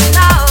 no,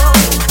 no,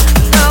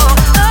 no,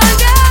 oh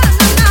no,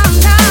 no, no,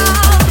 no.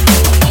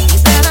 You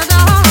better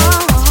don't.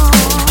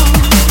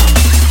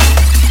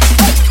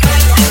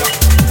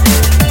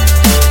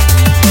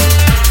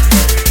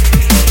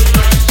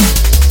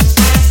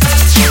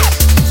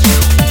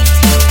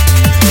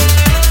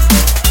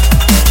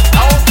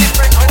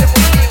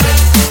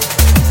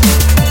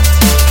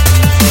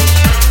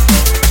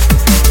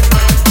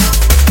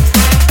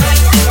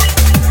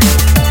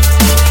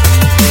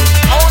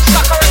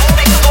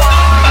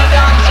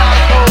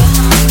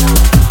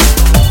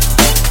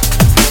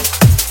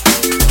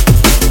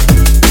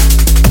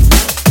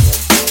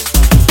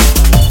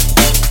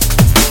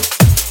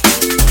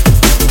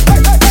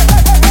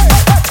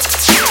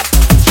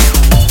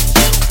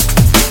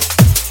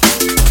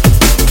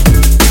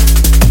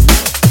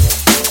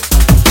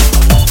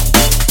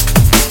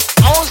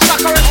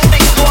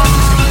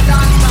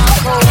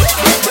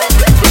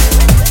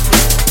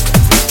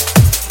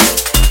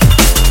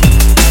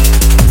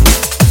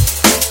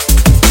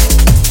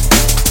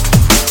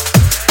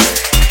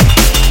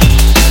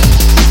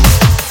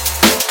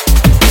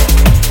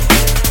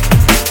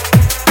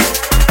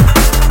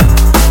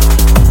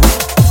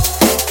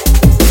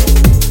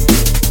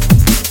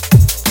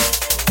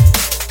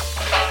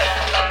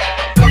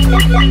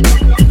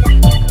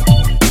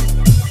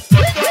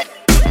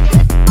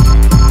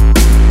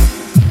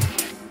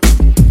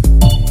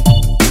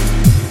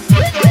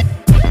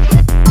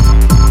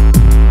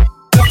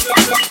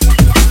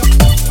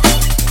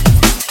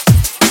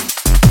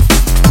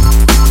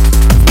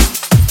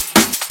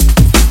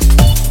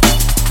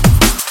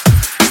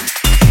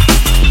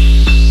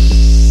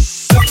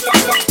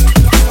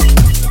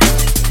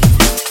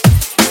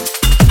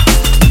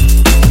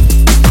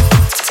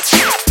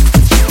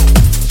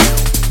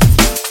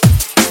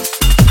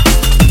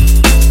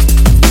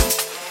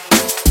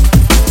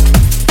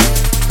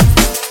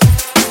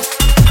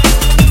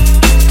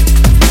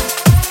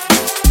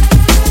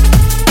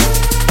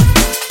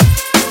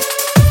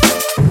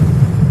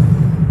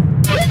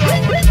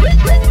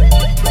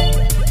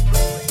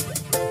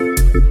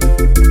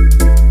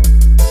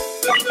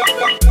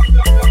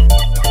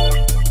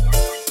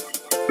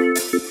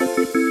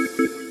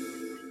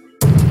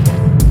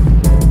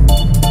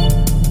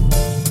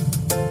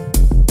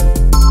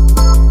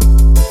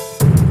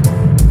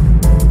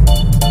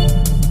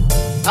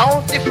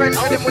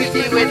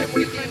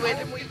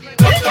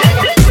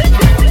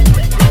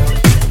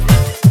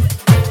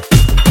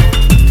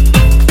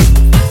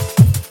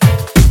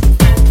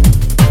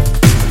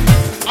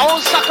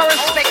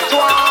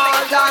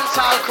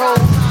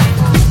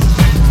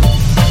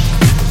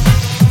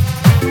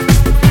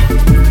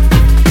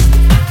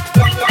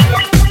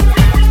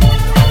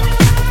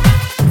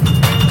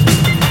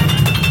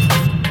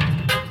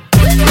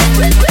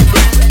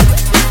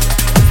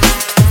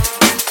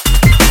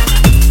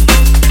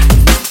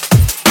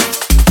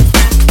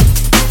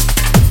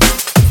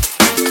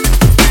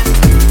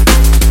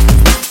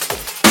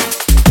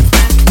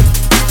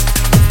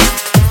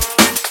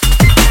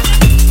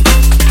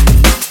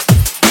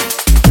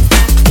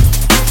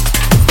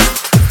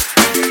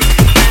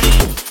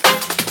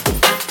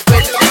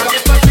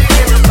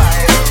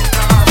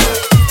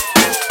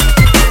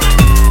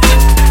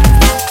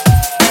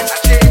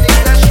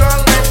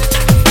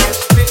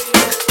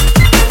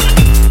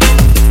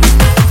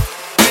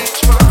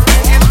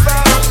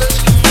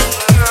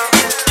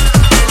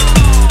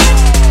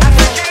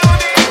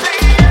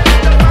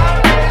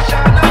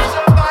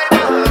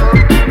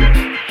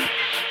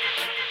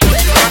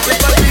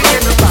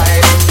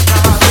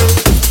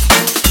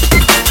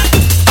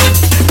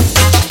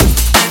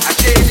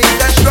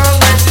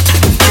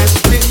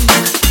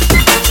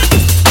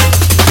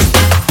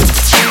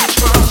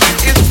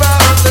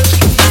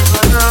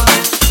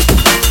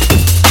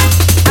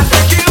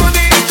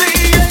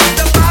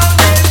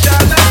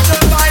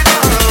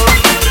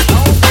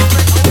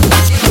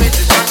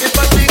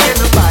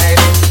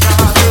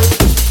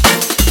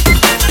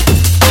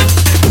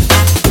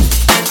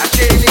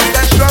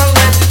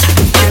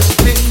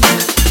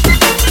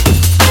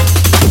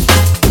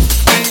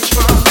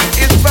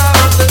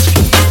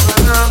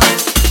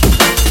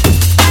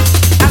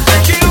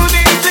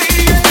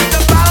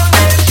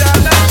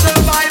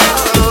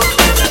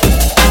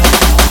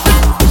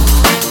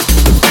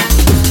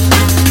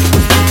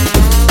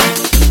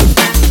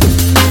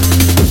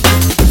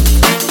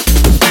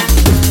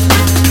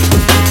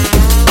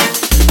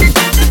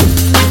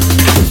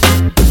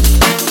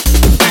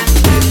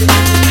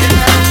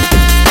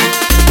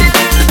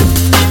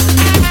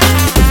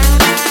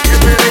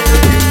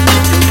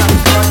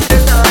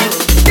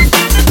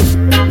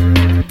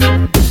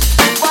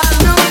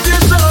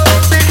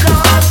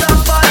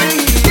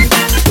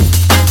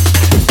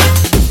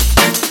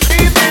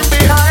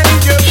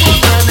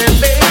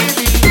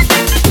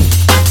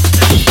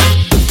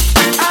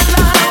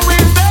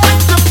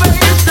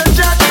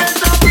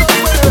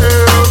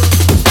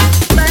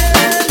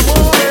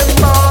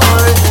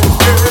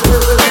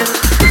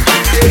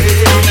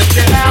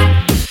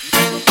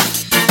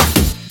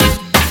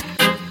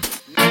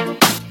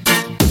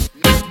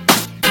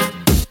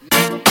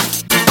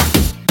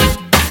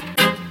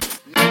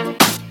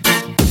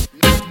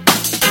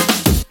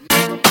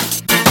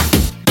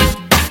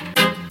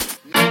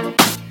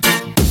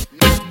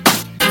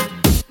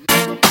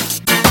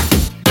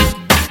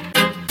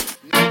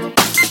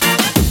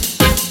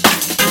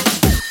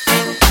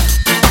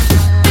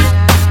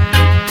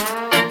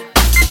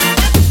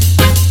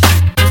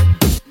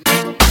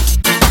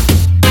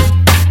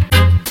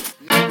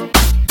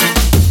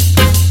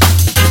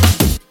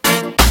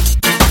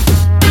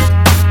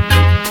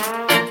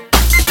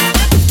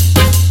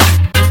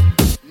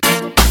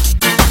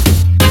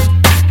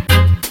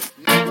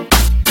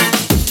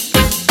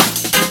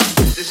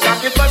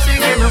 If I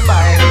sing in the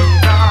Bible,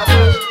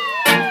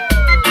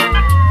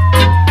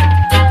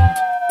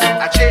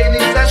 a chain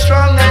is as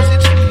strong as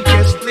its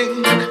weakest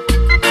link.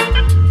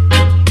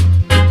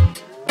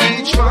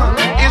 Each one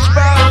is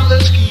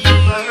boundless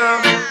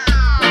keeper.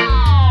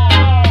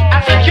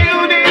 As a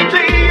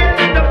unity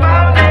is the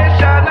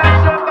foundation of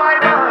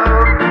survival.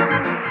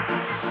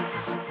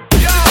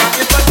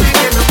 If I sing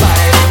in the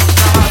Bible,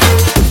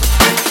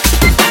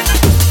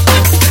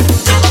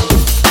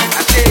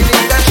 a chain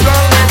is as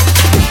strong as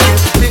its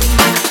weakest link.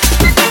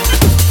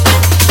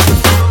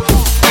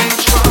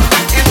 Each one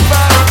is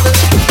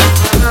boundless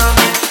keeper.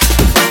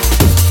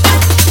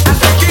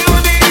 As a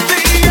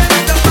unity is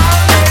the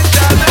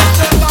foundation of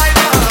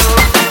survival.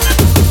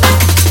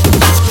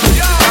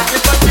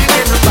 If I sing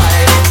in the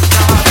Bible,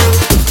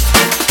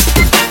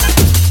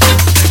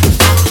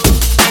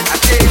 a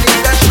chain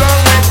is as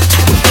strong as its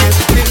weakest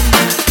link.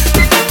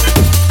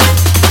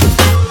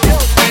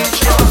 Each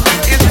one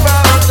is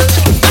boundless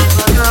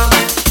keeper.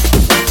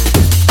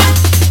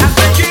 As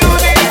a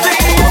unity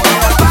is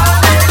the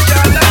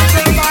foundation of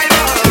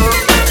survival.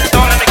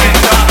 Don't let me get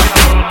caught in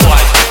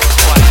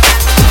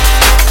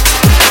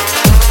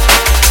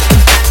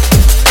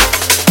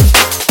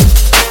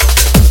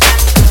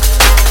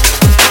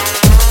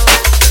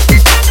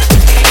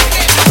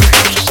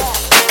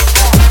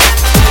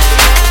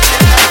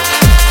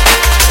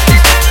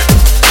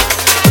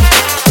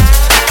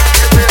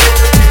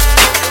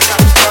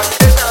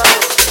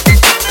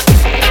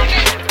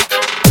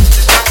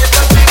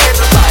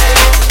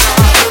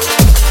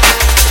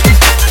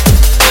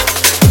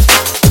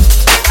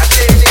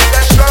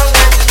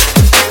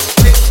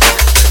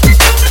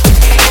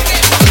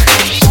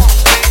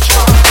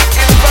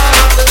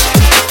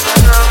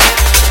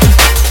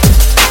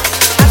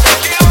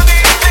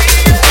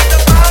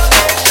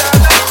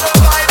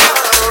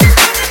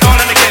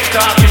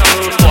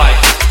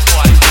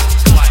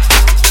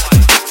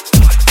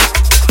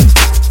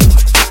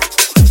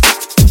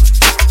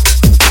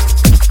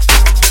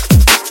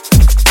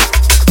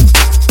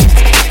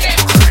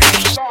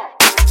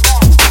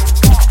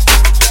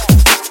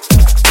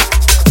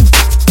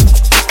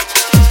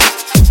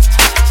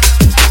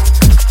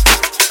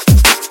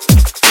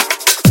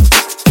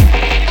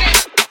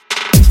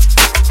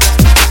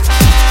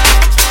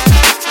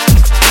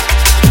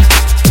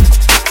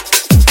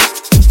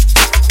boy.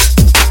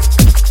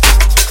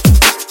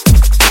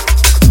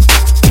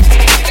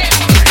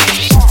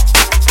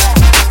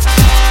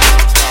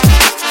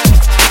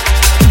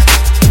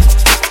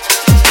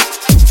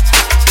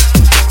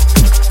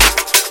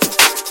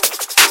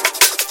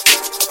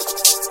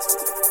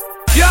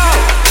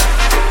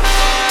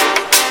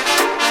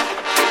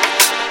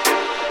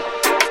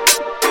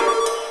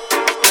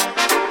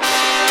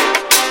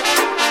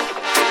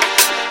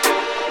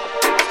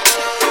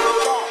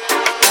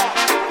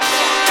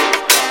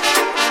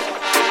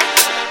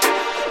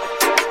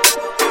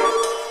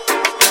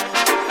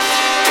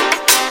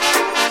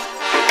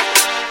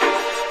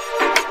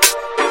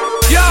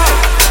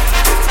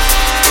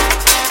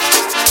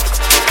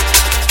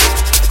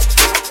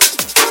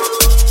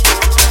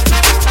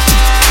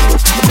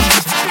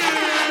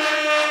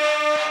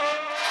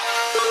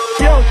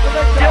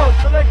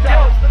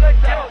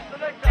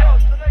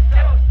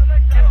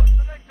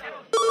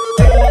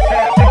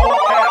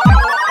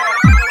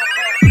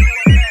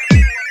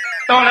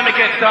 Don't let me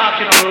get dark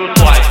in a rude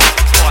boy.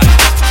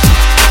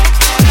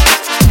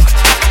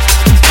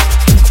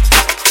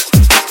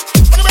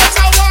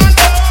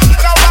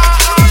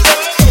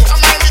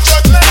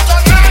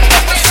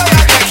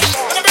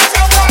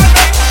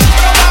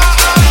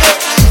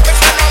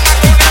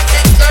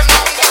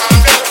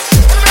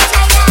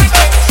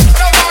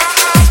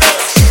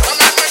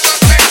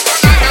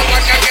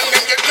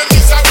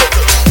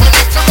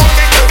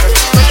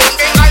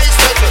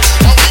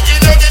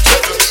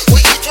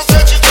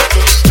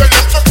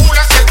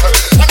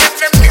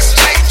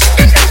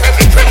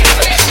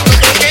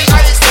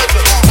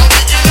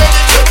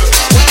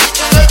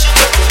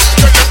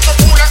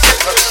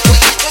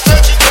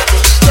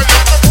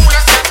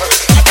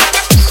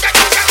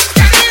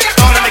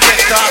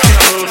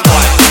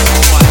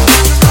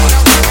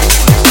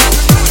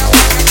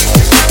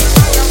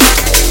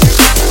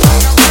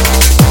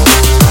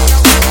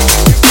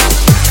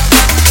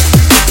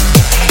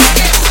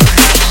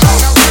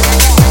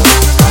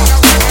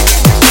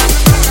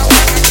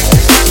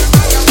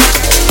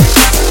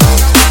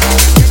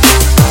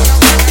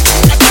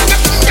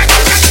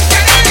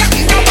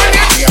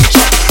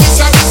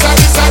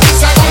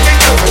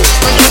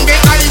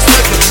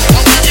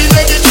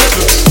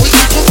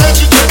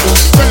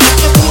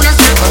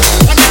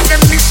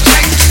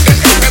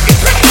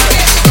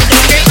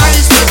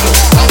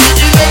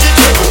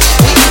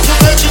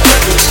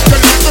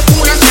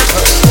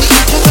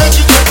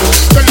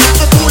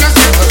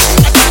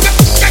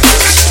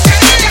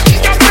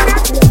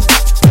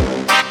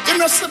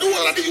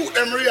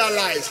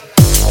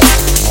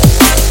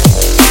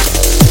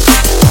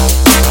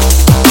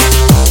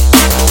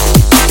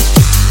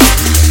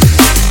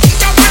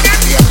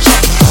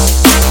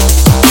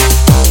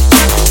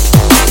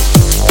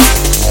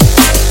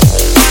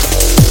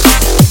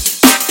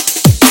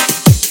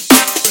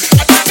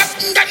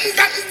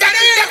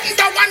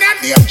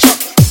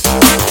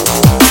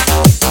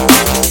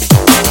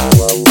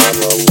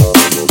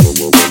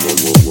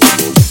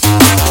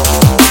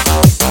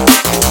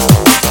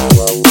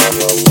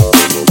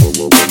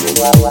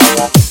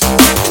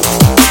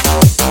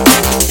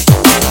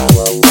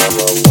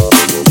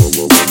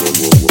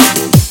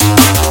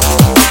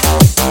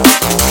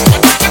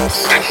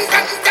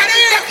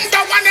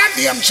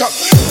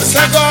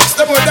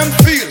 them what them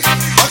feel.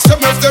 Ask them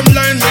if them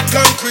line with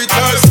concrete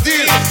or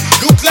steel.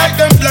 Look like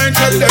them blind,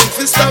 tell them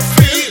to stop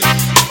feel.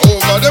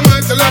 Over the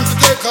mind, tell them to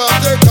take off,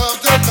 take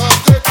off, take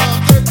off, take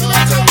off, take off,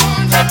 take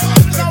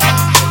off, take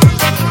off.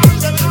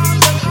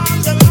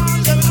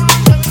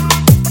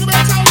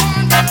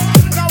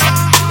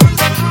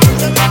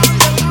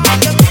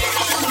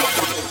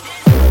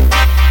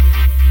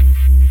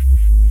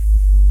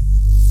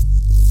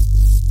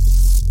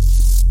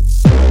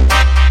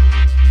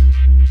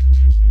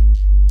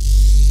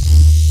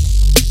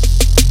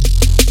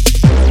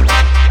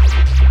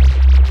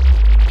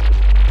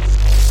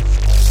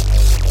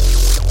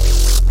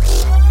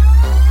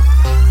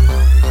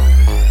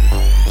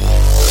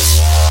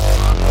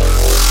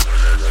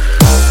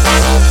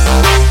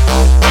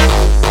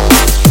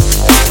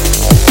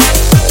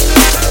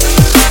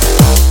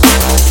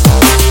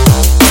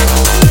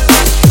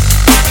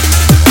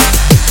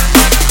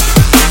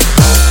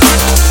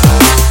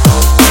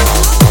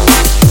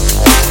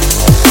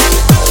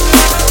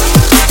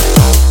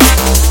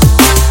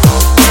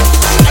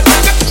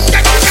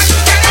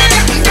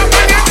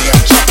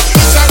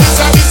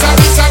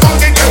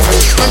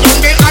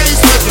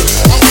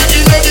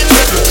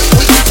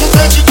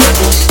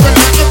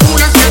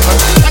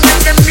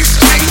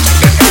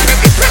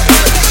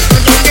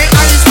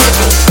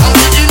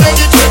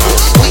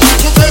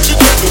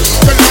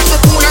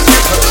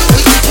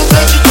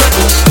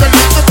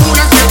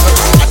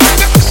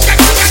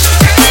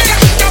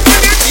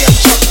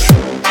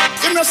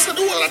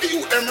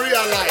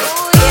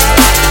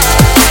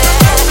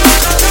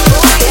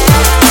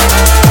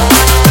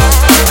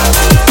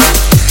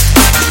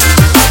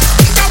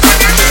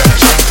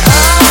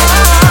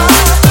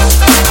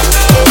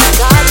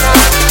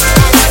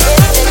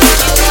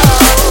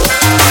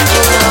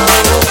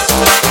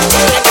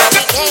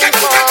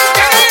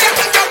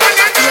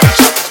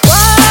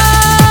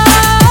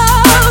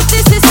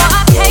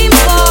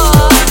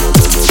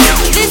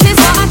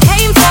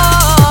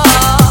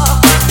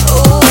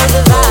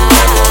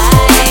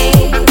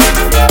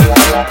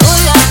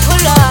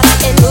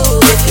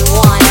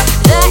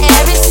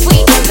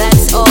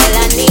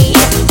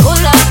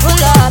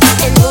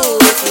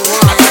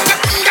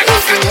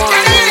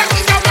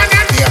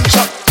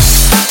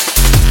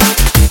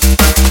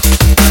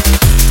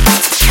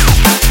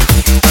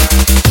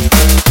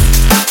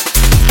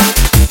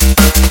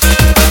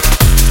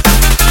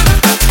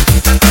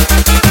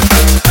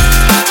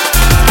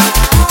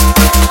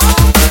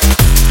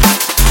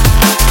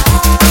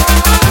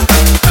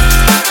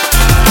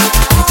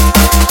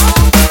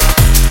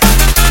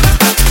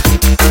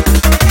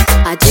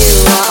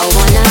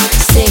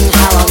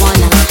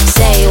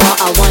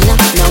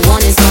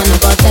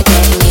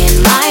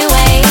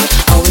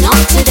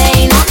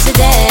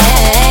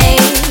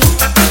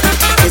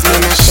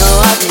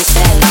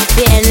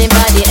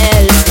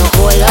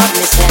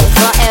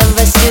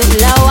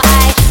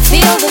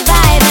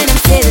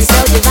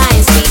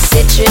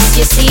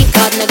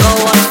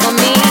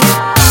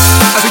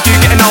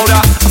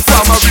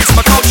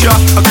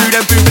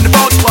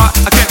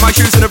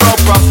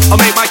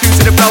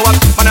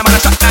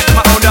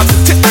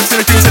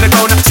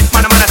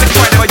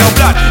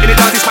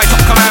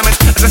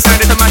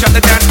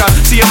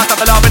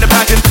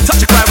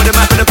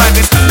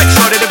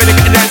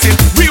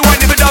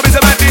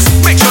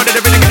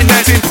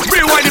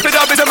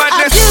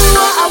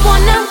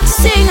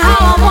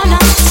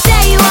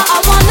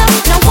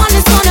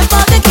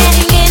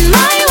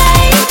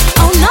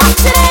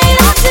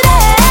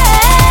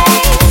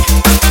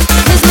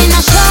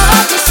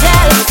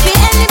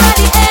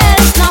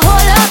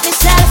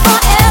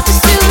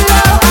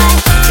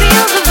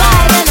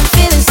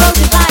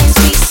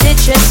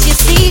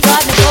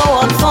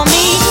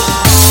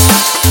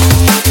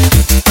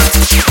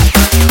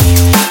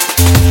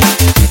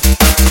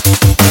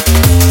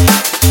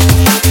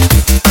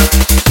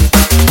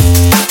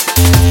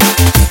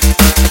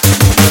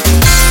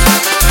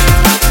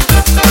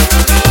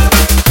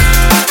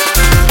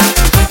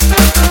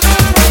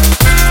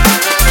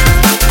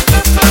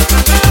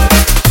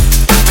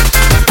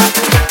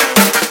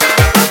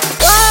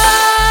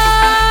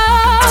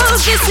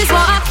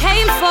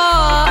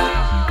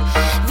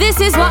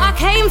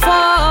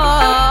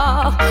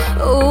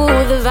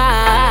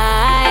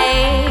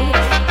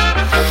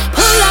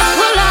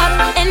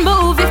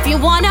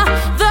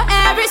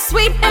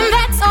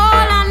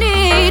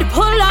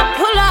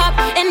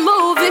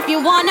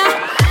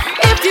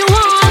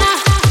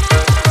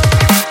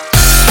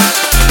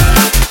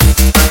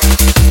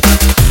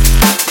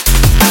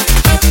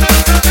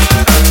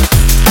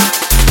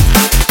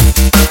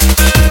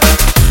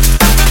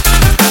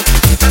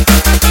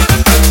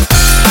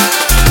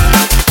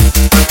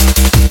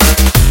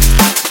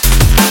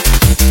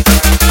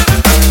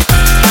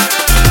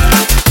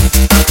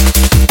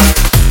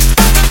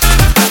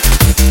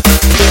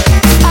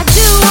 I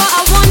do what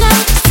I wanna,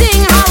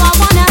 sing how I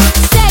wanna,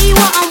 say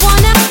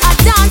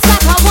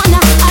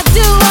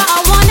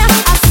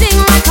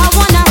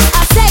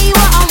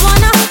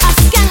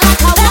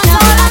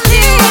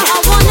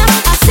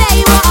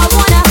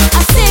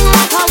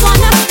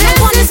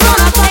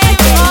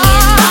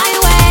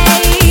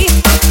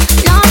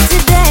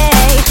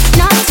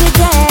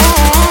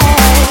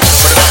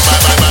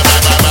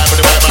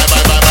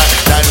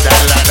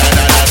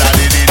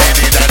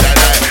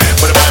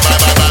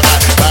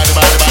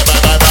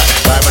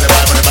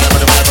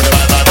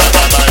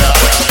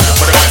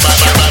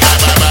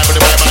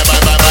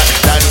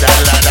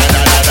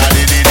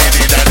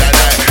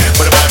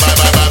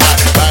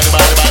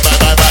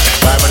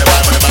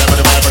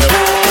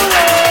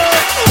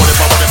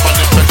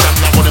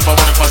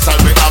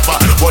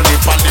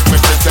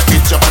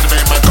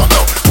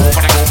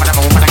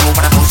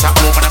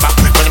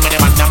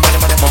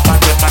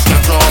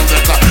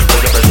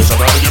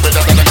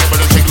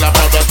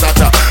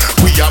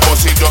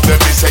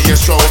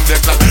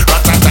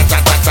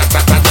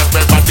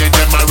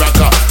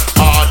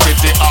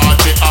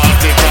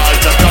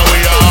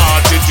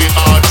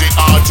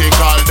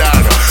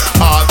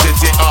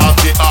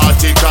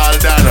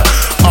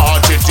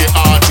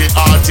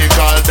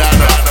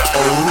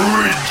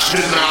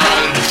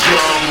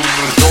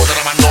jungle. Know that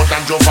I'm a no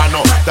than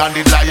Giovanni, than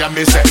the lion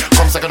me say.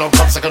 Come second up,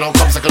 come second up,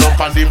 come second up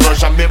on the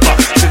version me back.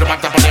 See the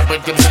back top of the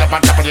rhythm, see the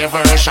back top of the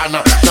version.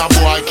 Now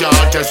boy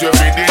can't test you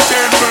with the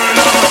dead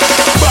burner.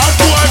 Bad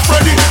boy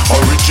Freddy,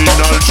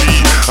 original G,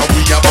 and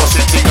we are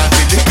busting thing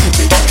until the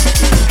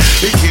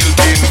kill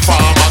king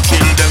farmer,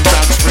 kill them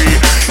tax free.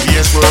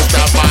 Yes, first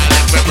of all,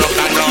 let me broke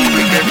that down.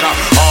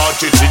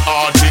 Article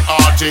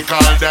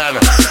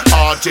then,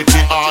 article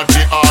then,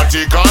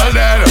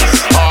 article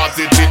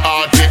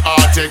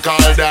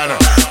then,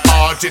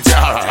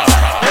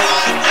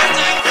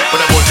 but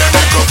I put them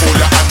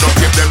microphone and don't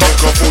give them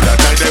microphone.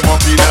 Tie them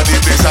up in the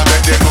place and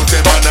make them know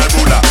them man a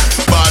ruler.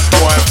 Bad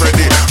boy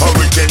Freddy,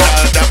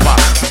 original dapper.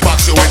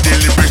 Box you with the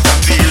lyrics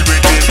and deal with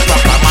it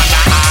proper. Man a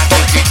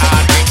article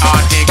then,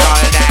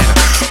 article then.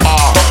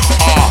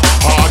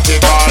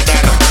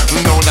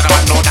 Know that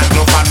I know that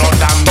no fan, no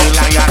damn the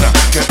lion.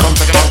 Come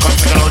second out,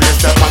 yes,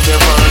 step on the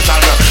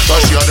version. So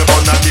she had the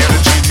bun and me and the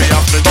cheese, me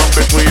have to jump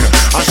between.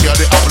 And she had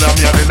the apple and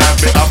me and the knife,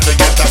 me have to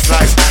get a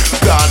slice.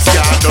 Dance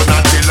can't do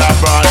until I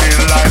burn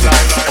in life.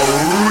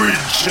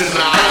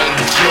 Original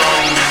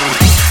jungle.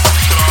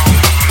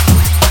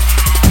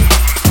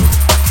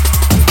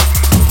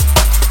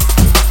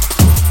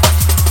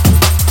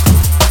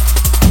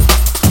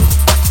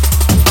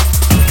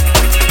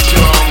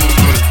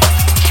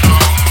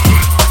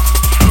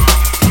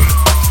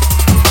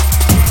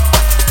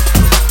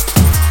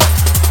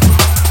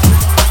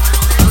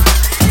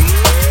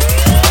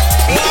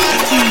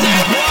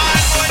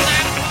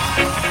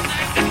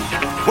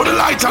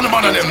 On the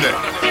man of them there.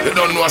 They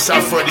don't know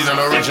South Freddy's an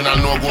original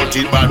no go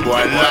teeth bad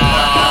boy. Original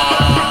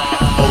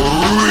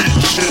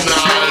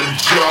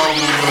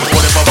jungle.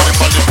 Whatever the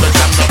flex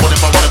and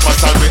whatever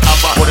salve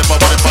abba. Whatever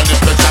the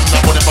flex and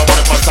whatever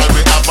salve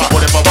abba.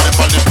 Whatever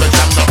the flex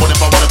and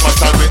whatever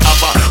salve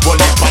abba.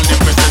 One lip on the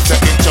present say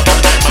it's your own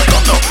time and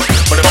come now.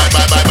 But bye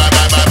bye bye bye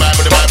bye bye bye.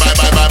 But bye bye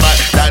bye bye bye.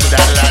 Da da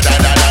da da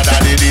da da da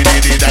di di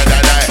di di da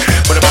da da.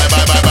 But bye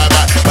bye bye bye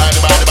bye. Bye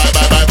bye bye bye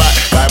bye bye.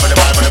 Bye bye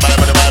bye bye bye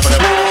bye bye.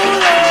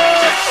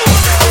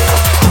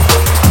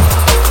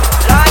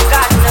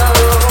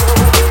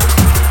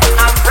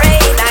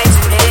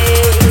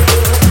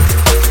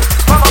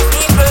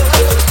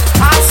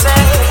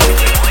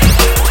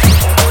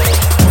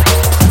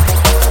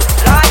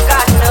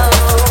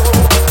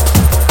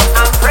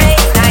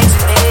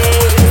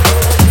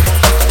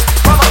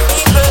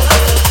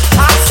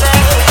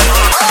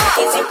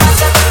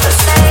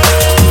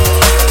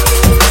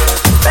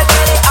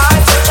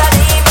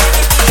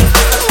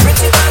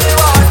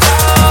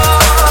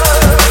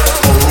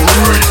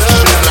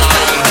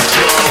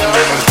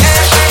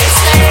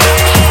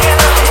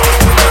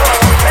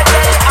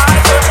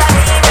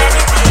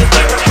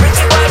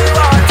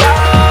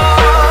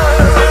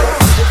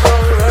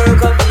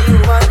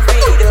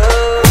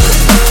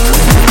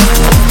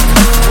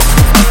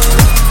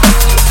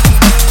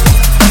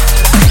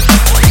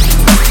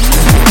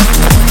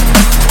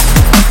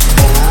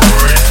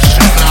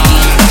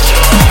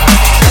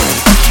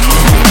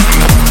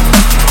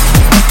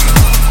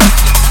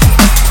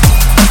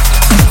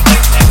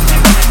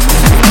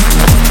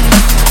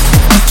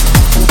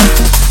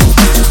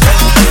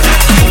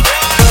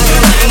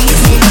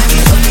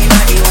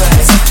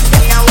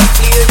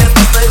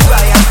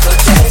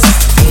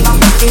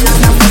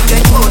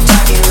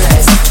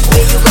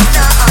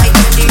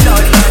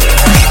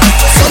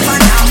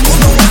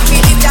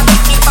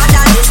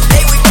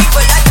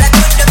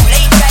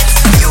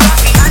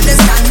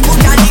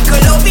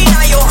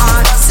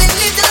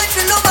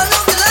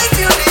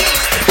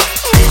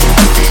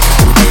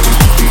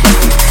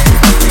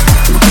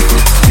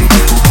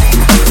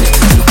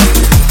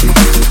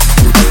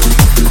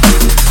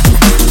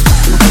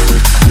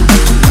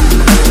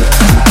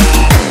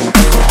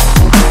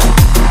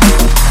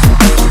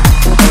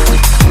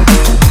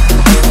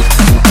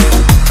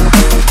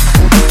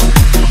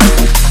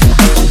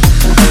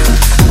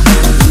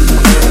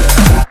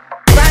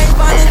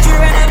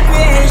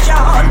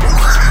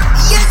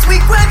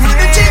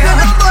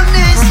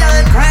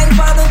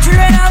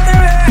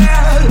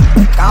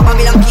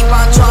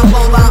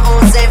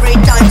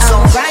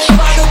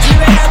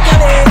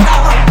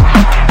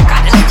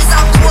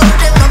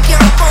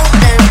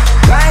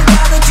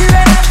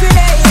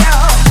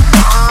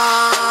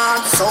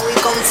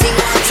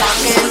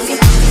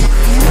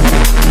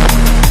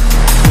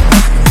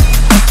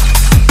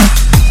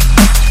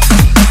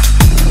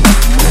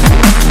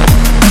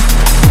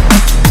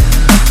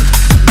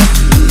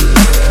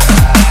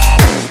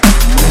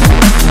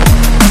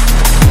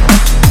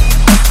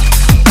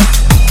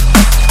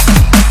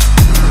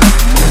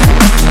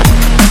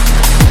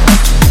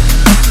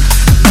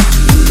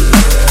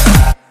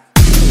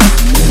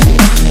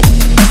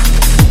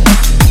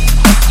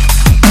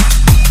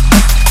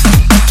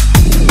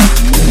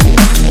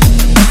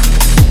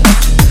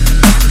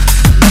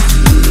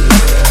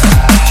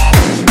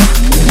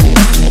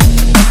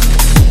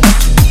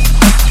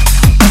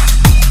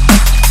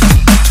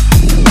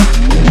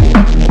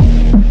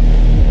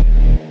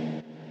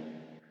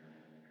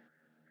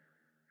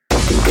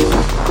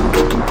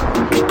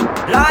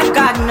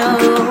 know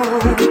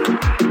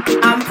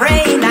I'm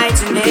praying night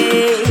and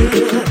day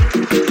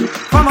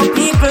for my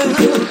people.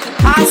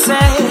 I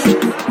say,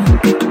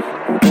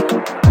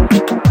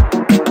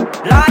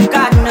 Lord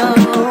God, know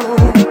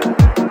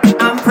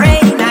I'm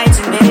praying night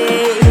and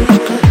day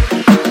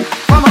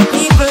for my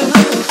people.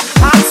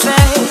 I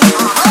say,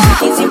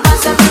 it's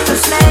impossible to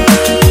slay,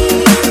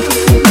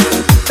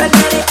 but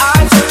many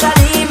are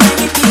totally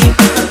many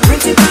people.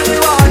 Principally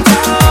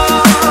water,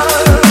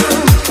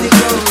 they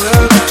don't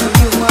work for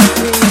you and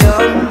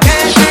freedom.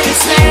 Can't be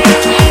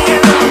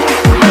slave,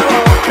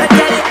 but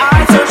many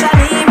are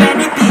totally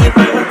many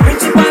people.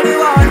 Principally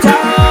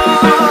water,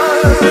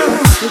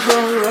 they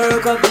don't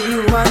work for you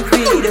and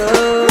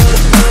freedom.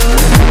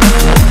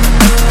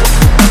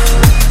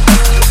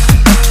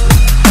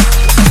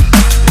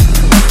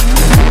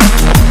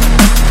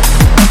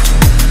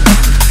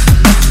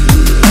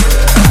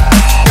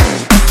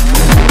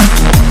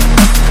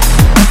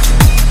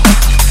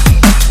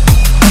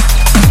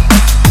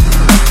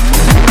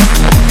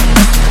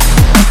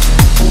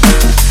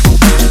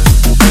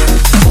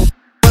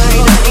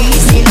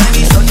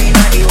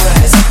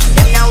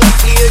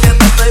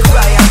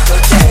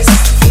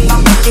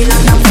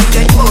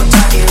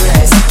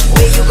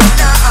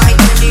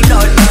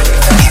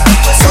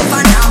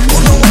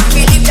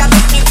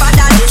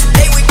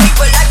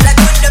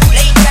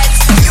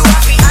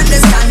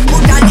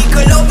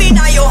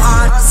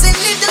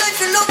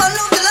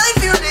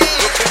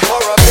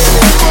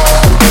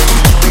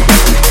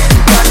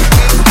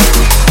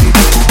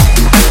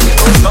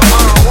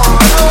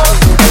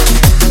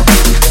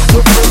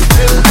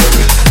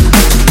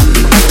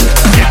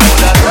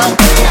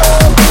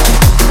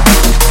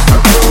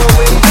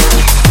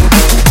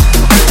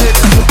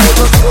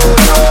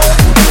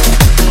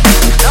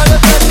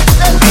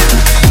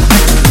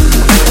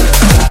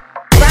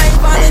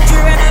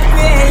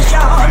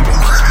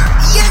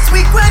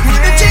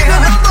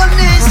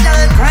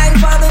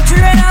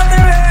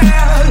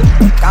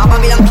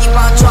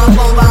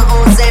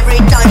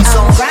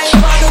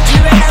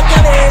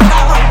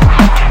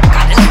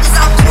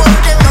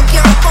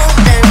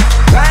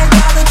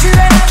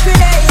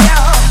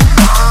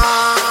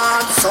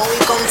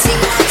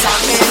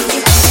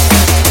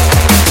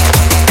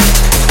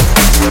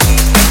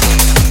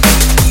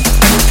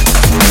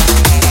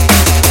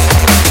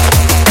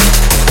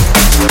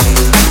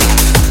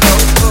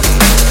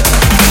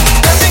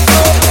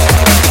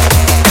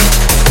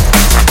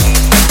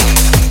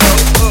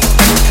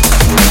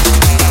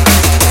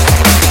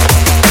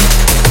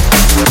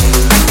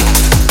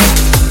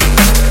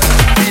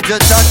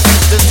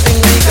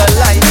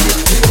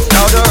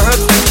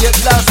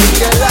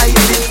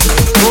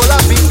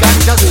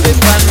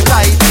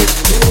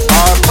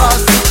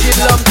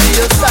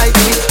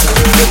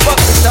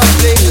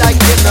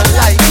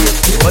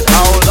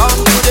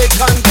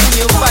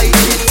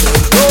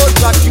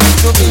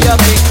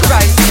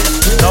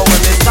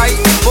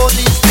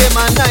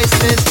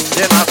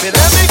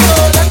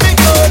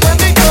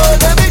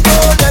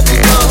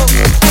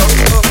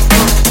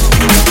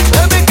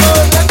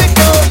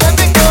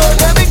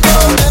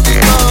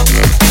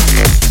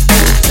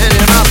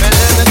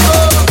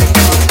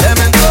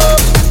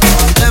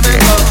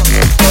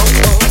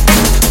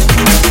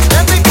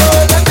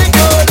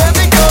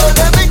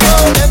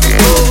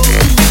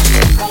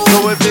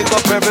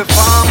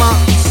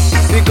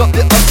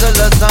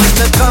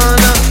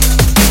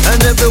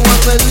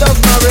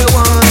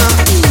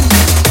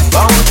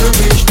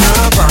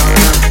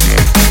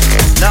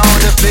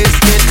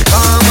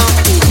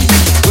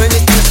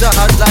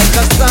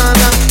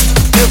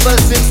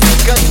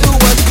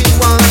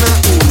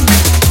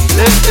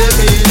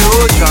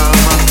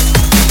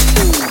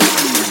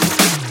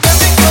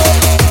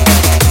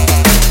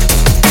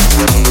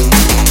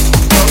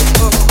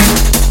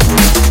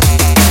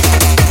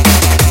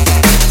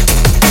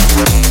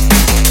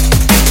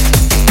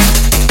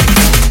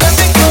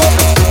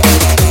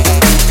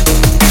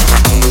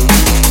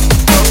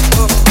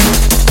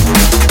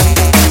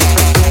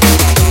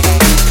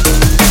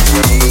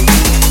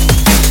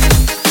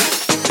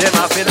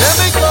 Let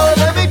me go,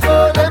 let me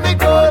go, let me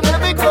go.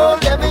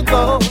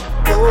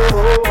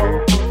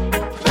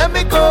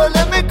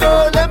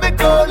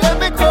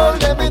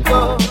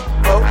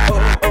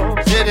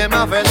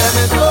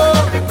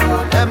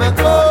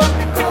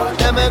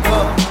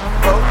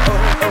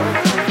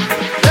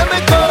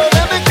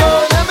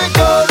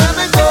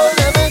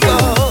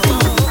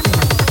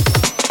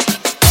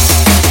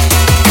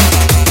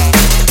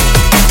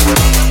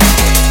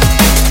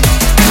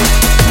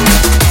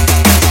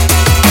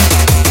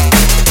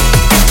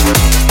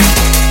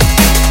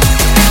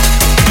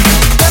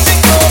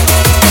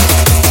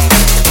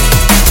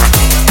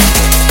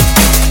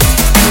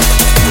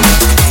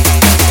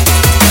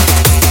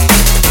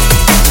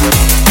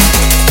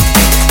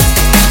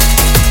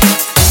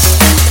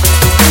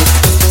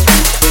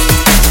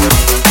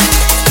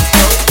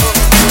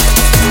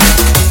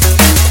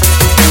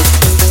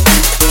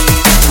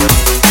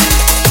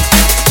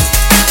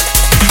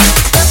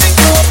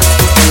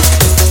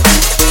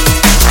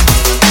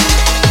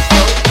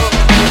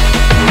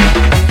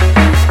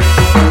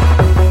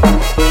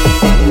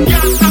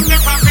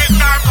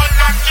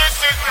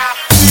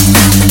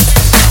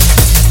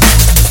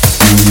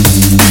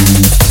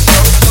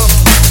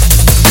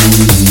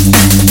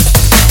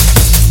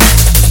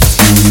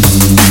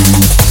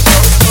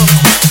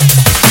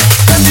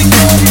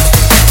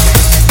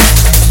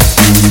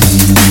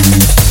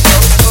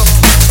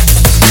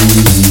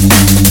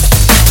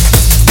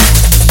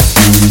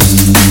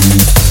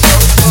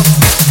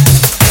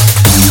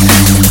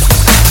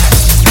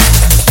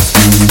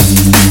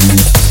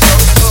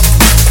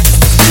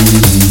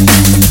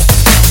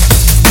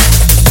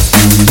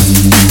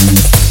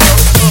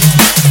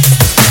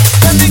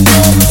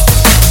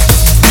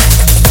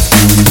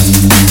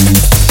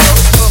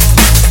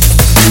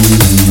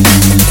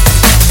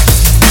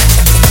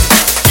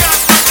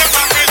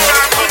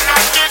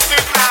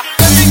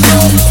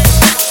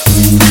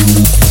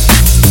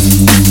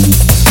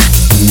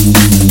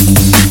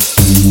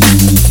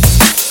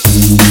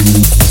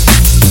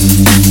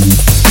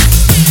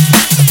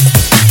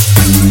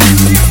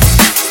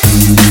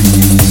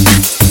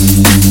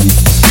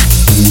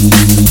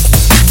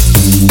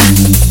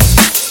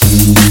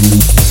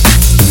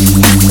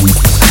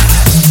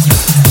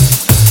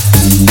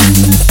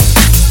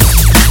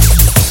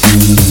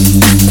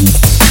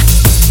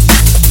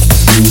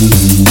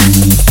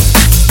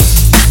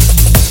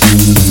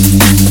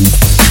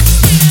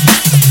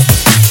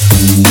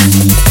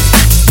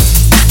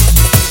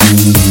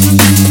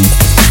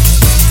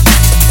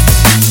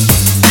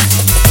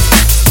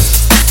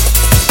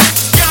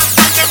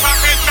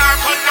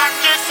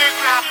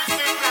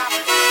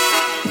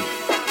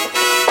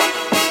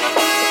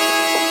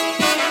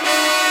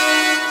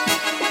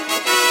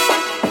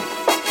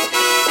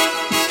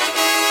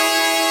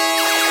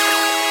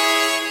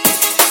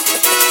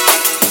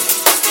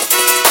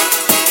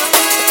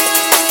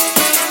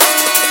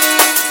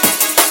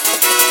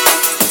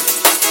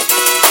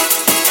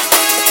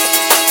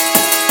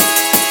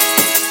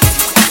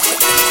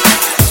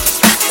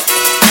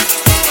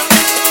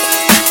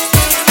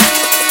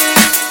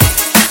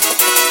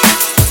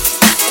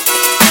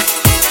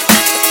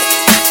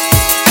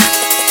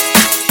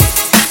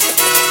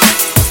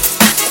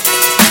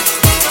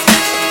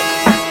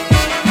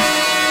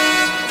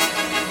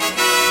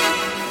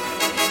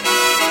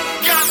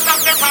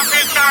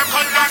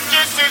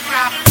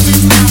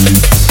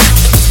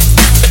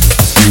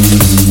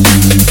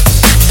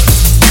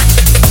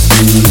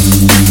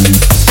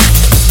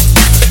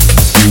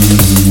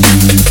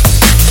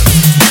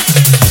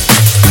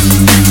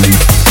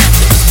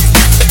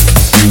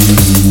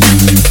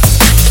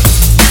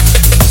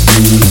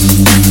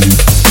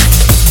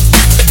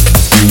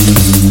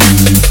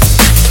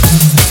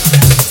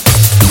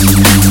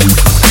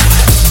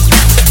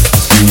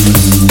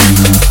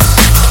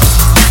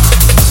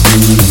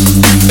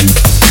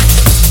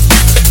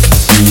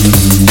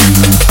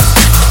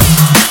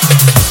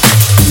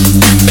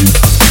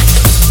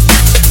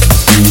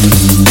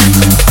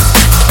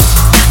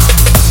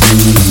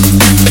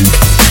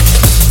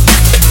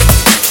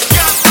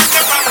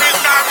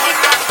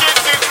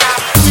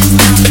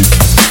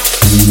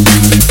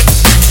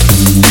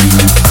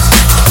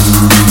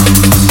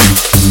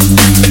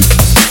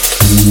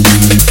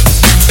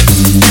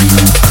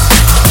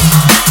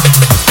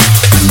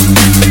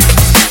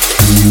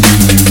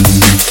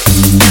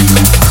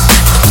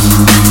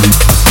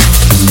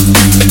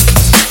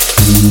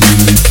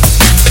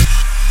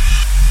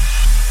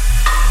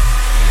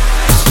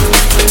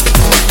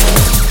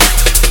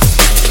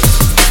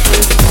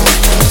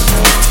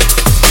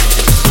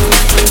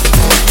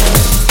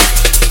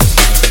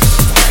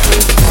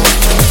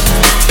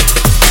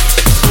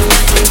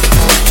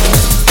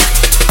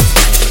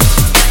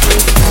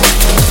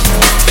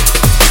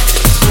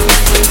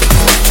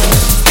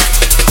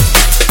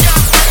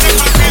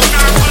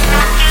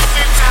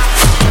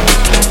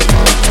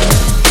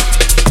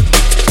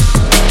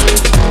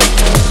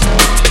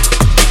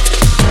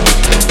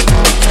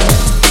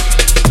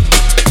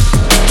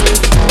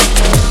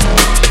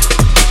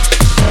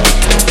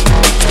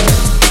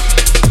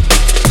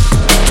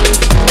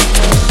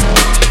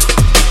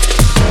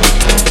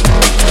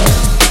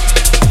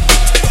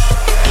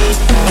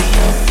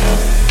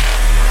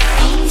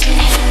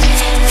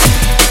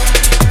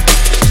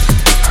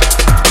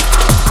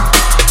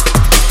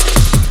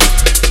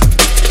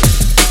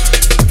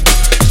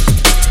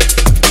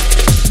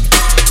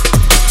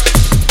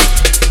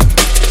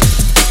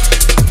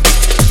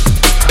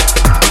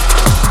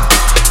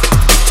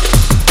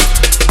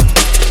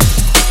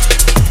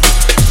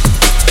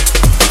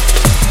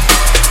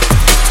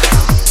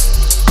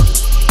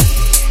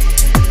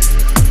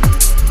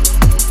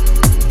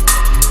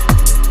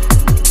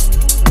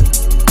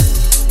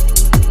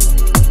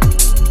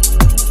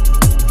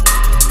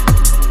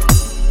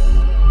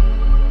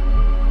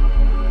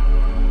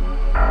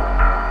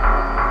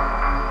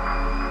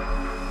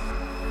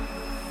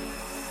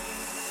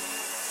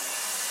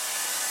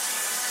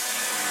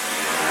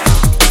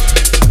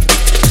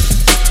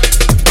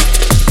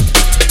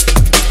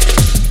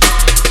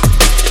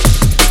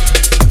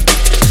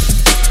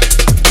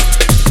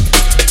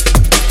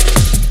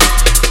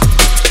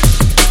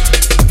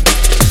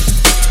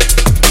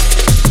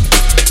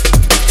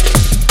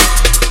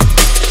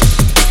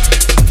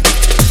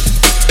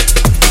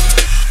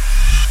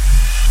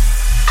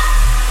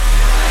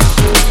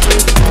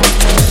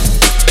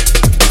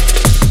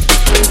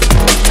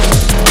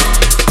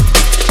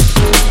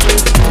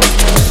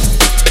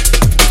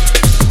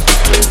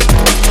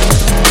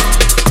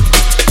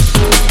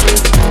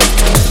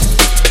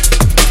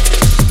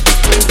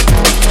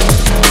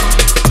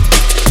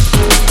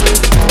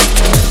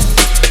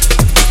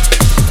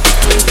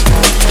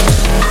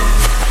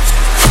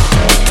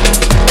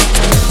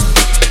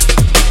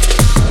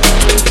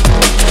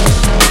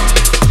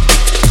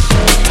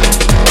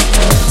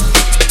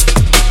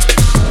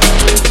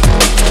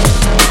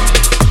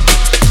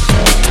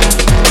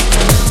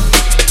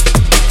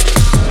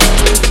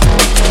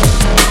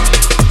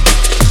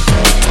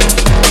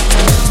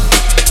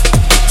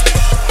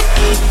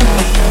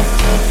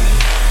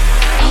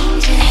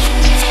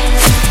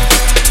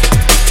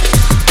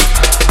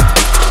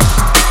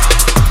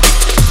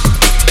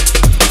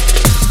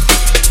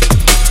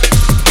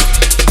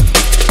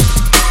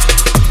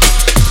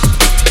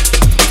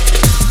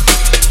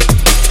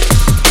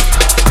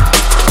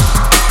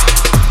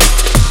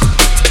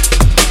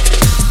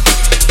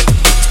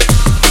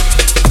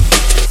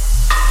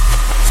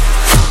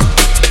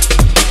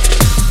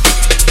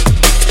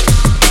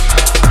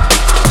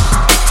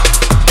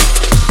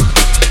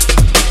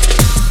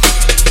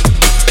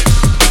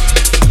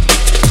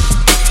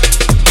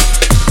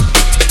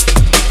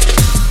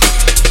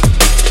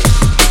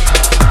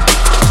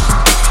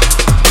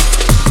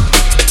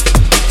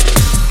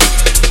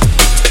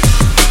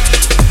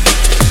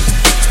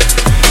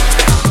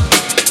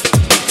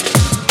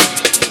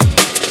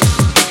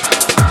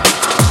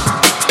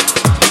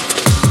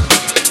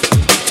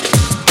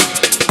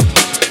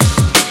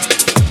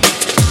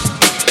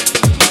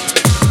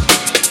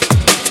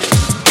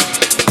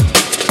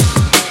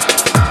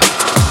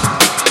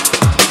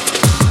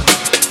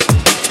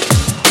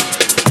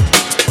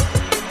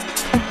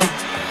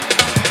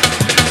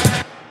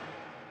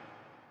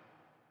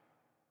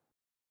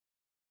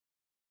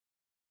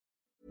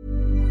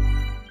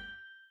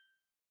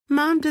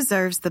 Mom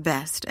deserves the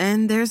best,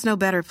 and there's no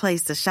better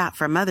place to shop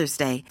for Mother's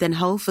Day than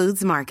Whole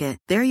Foods Market.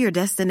 They're your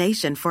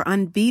destination for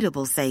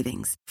unbeatable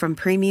savings, from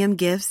premium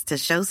gifts to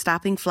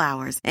show-stopping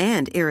flowers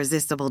and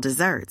irresistible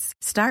desserts.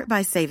 Start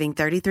by saving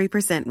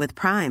 33% with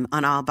Prime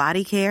on all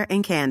body care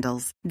and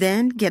candles.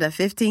 Then get a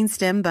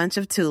 15-stem bunch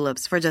of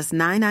tulips for just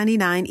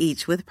 $9.99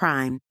 each with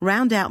Prime.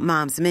 Round out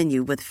Mom's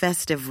menu with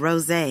festive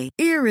rosé,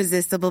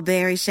 irresistible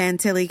berry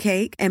chantilly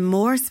cake, and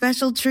more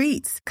special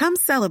treats. Come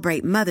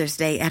celebrate Mother's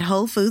Day at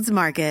Whole Foods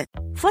Market.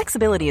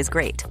 Flexibility is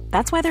great.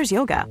 That's why there's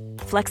yoga.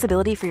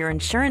 Flexibility for your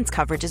insurance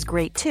coverage is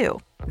great too.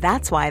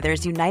 That's why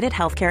there's United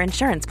Healthcare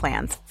Insurance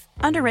Plans.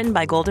 Underwritten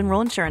by Golden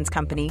Rule Insurance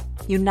Company,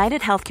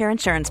 United Healthcare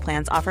Insurance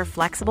Plans offer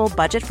flexible,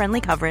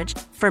 budget-friendly coverage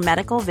for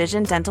medical,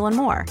 vision, dental, and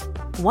more.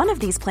 One of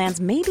these plans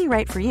may be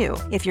right for you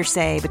if you're,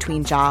 say,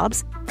 between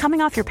jobs,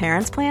 coming off your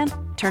parents' plan,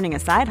 turning a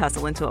side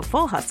hustle into a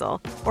full hustle,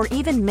 or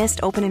even missed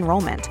open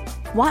enrollment.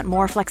 Want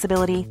more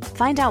flexibility?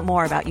 Find out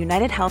more about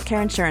United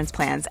Healthcare Insurance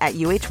Plans at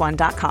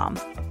uh1.com.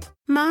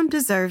 Mom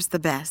deserves the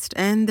best,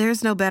 and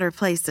there's no better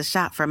place to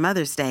shop for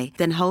Mother's Day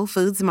than Whole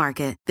Foods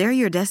Market. They're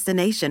your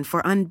destination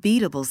for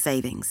unbeatable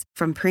savings,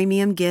 from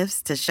premium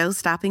gifts to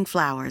show-stopping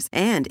flowers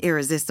and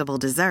irresistible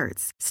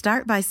desserts.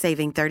 Start by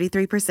saving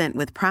 33%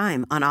 with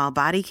Prime on all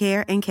body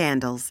care and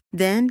candles.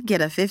 Then get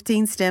a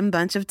 15-stem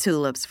bunch of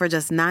tulips for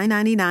just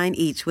 $9.99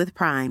 each with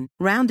Prime.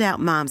 Round out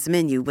Mom's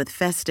menu with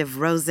festive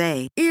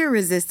rosé,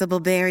 irresistible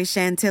berry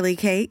chantilly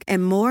cake,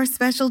 and more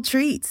special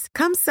treats.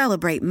 Come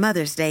celebrate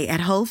Mother's Day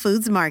at Whole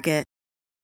Foods Market.